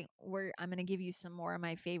 Okay. I'm going to give you some more of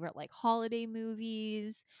my favorite like holiday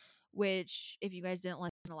movies, which if you guys didn't listen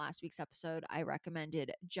to last week's episode, I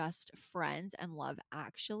recommended Just Friends and Love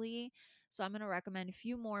Actually. So I'm going to recommend a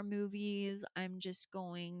few more movies. I'm just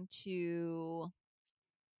going to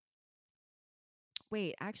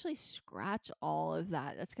actually scratch all of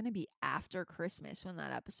that. That's going to be after Christmas when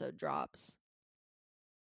that episode drops.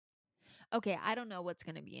 Okay, I don't know what's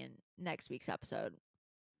going to be in next week's episode,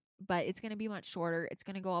 but it's going to be much shorter. It's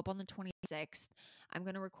going to go up on the 26th. I'm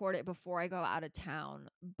going to record it before I go out of town,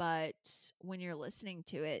 but when you're listening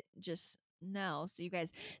to it, just know so you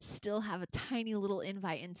guys still have a tiny little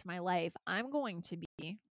invite into my life. I'm going to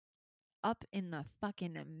be up in the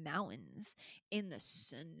fucking mountains in the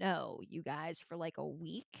snow, you guys, for like a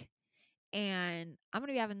week. And I'm going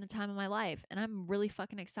to be having the time of my life. And I'm really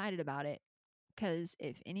fucking excited about it. Because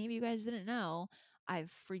if any of you guys didn't know, I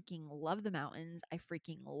freaking love the mountains. I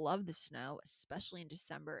freaking love the snow, especially in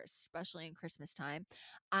December, especially in Christmas time.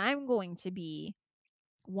 I'm going to be,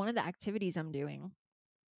 one of the activities I'm doing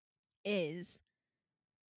is,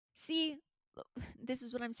 see, this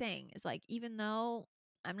is what I'm saying is like, even though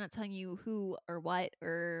I'm not telling you who or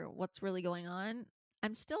what's really going on,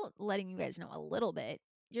 I'm still letting you guys know a little bit.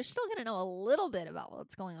 You're still going to know a little bit about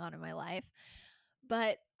what's going on in my life.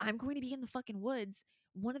 But I'm going to be in the fucking woods.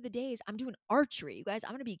 One of the days I'm doing archery. You guys,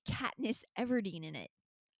 I'm going to be Katniss Everdeen in it.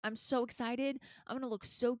 I'm so excited. I'm going to look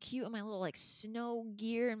so cute in my little like snow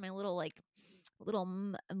gear and my little like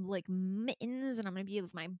mittens, and I'm going to be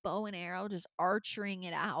with my bow and arrow just archering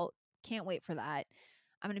it out. Can't wait for that.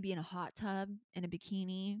 I'm going to be in a hot tub in a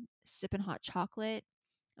bikini, sipping hot chocolate.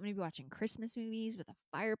 I'm going to be watching Christmas movies with a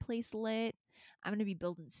fireplace lit. I'm going to be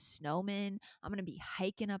building snowmen. I'm going to be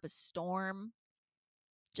hiking up a storm,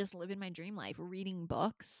 just living my dream life, reading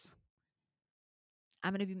books.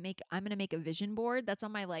 I'm gonna make a vision board. That's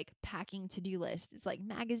on my like packing to-do list. It's like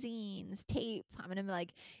magazines, tape. I'm gonna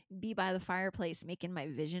like be by the fireplace making my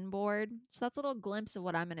vision board. So that's a little glimpse of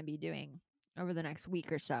what I'm gonna be doing over the next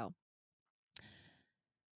week or so.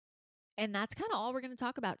 And that's kind of all we're gonna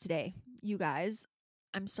talk about today, you guys.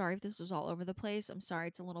 I'm sorry if this was all over the place. I'm sorry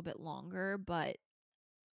it's a little bit longer, but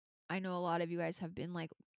I know a lot of you guys have been like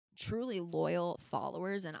truly loyal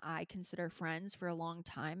followers and I consider friends for a long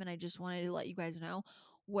time. And I just wanted to let you guys know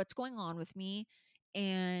what's going on with me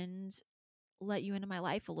and let you into my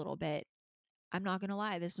life a little bit. I'm not going to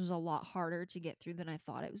lie, this was a lot harder to get through than I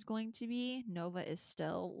thought it was going to be. Nova is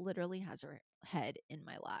still literally has her head in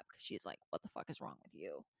my lap because she's like, what the fuck is wrong with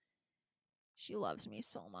you? She loves me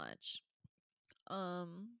so much.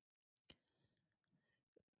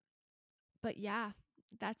 But yeah,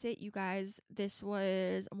 that's it, you guys. This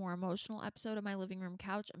was a more emotional episode of my living room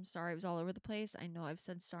couch. I'm sorry it was all over the place. I know I've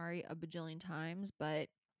said sorry a bajillion times, but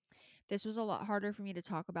this was a lot harder for me to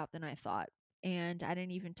talk about than I thought. And I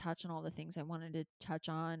didn't even touch on all the things I wanted to touch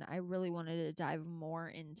on. I really wanted to dive more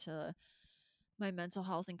into my mental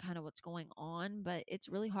health and kind of what's going on, but it's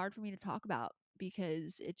really hard for me to talk about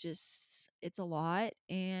because it's a lot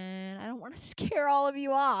and I don't want to scare all of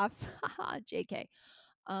you off. JK.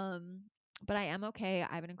 Um but I am okay.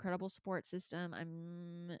 I have an incredible support system.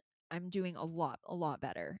 I'm doing a lot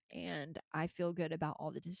better, and I feel good about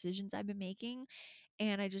all the decisions I've been making.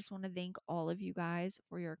 And I just want to thank all of you guys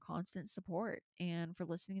for your constant support and for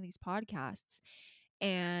listening to these podcasts.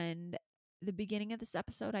 And the beginning of this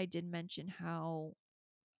episode, I did mention how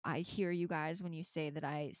I hear you guys when you say that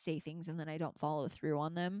I say things and then I don't follow through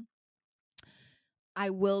on them. I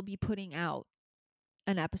will be putting out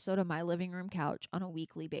an episode of My Living Room Couch on a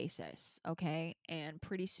weekly basis, okay? And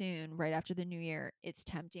pretty soon, right after the new year, It's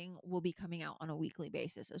Tempting will be coming out on a weekly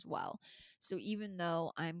basis as well. So even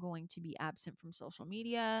though I'm going to be absent from social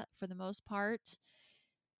media for the most part,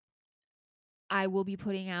 I will be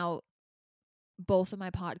putting out both of my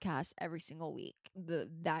podcasts every single week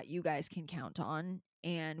that you guys can count on.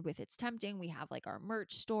 And with It's Tempting, we have like our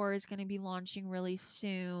merch store is going to be launching really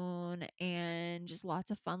soon and just lots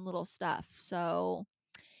of fun little stuff. So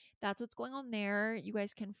that's what's going on there. You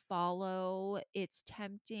guys can follow It's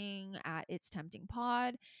Tempting at It's Tempting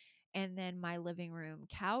Pod. And then My Living Room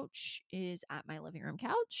Couch is at My Living Room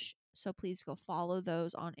Couch. So please go follow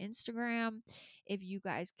those on Instagram. If you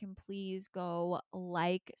guys can please go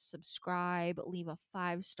like, subscribe, leave a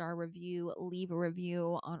 5-star review, leave a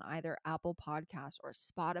review on either Apple Podcasts or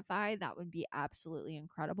Spotify, that would be absolutely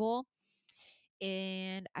incredible.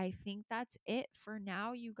 And I think that's it for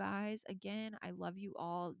now, you guys. Again, I love you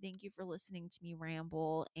all. Thank you for listening to me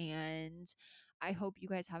ramble. And I hope you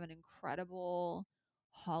guys have an incredible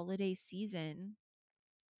holiday season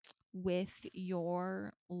with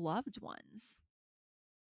your loved ones.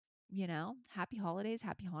 You know, happy holidays,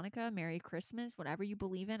 happy Hanukkah, Merry Christmas, whatever you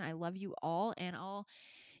believe in. I love you all. And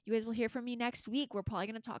you guys will hear from me next week. We're probably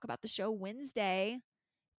going to talk about the show Wednesday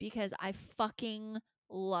because I fucking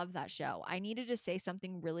love that show. I need to just say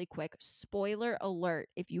something really quick. Spoiler alert.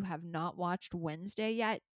 If you have not watched Wednesday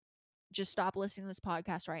yet, just stop listening to this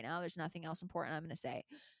podcast right now. There's nothing else important I'm going to say,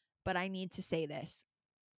 but I need to say this.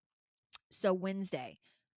 So Wednesday,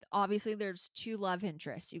 obviously there's two love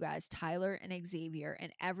interests, you guys, Tyler and Xavier,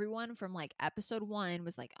 and everyone from like episode 1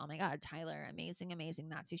 was like, oh my God, Tyler, amazing, amazing.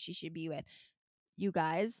 That's who she should be with. You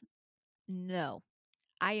guys, no,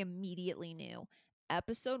 I immediately knew.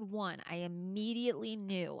 Episode 1, I immediately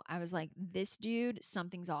knew. I was like, this dude,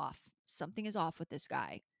 something's off. Something is off with this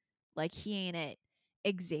guy. Like, he ain't it.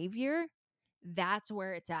 Xavier, that's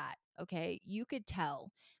where it's at. Okay. You could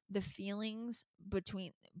tell the feelings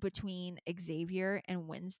between Xavier and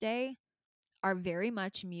Wednesday are very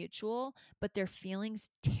much mutual, but their feelings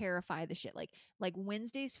terrify the shit. Like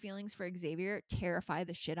Wednesday's feelings for Xavier terrify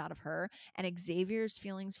the shit out of her, and Xavier's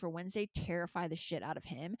feelings for Wednesday terrify the shit out of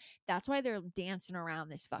him. That's why they're dancing around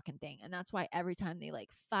this fucking thing. And that's why every time they like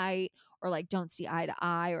fight or like don't see eye to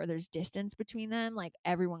eye or there's distance between them, like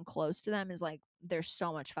everyone close to them is like there's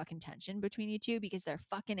so much fucking tension between you two because there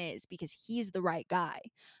fucking is, because he's the right guy.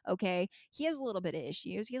 Okay. He has a little bit of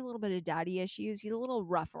issues. He has a little bit of daddy issues. He's a little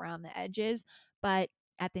rough around the edges, but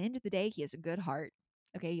at the end of the day, he has a good heart.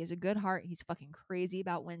 Okay. He has a good heart. He's fucking crazy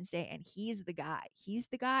about Wednesday, and he's the guy. He's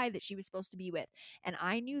the guy that she was supposed to be with. And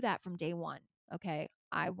I knew that from day one. Okay.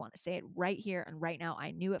 I want to say it right here and right now.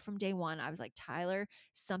 I knew it from day one. I was like, Tyler,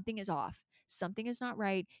 something is off. Something is not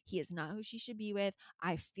right. He is not who she should be with.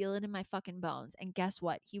 I feel it in my fucking bones. And guess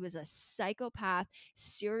what? He was a psychopath,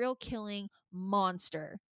 serial killing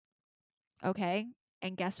monster. Okay.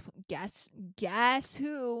 And guess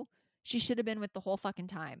who she should have been with the whole fucking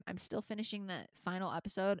time. I'm still finishing the final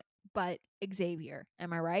episode, but Xavier.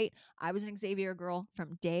 Am I right? I was an Xavier girl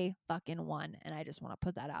from day fucking 1. And I just want to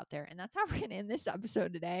put that out there. And that's how we're going to end this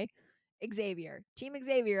episode today. Xavier. Team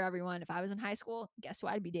Xavier, everyone. If I was in high school, guess who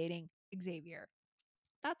I'd be dating? Xavier.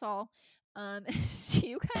 That's all. See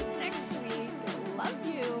you guys next week. Love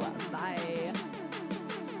you. Bye.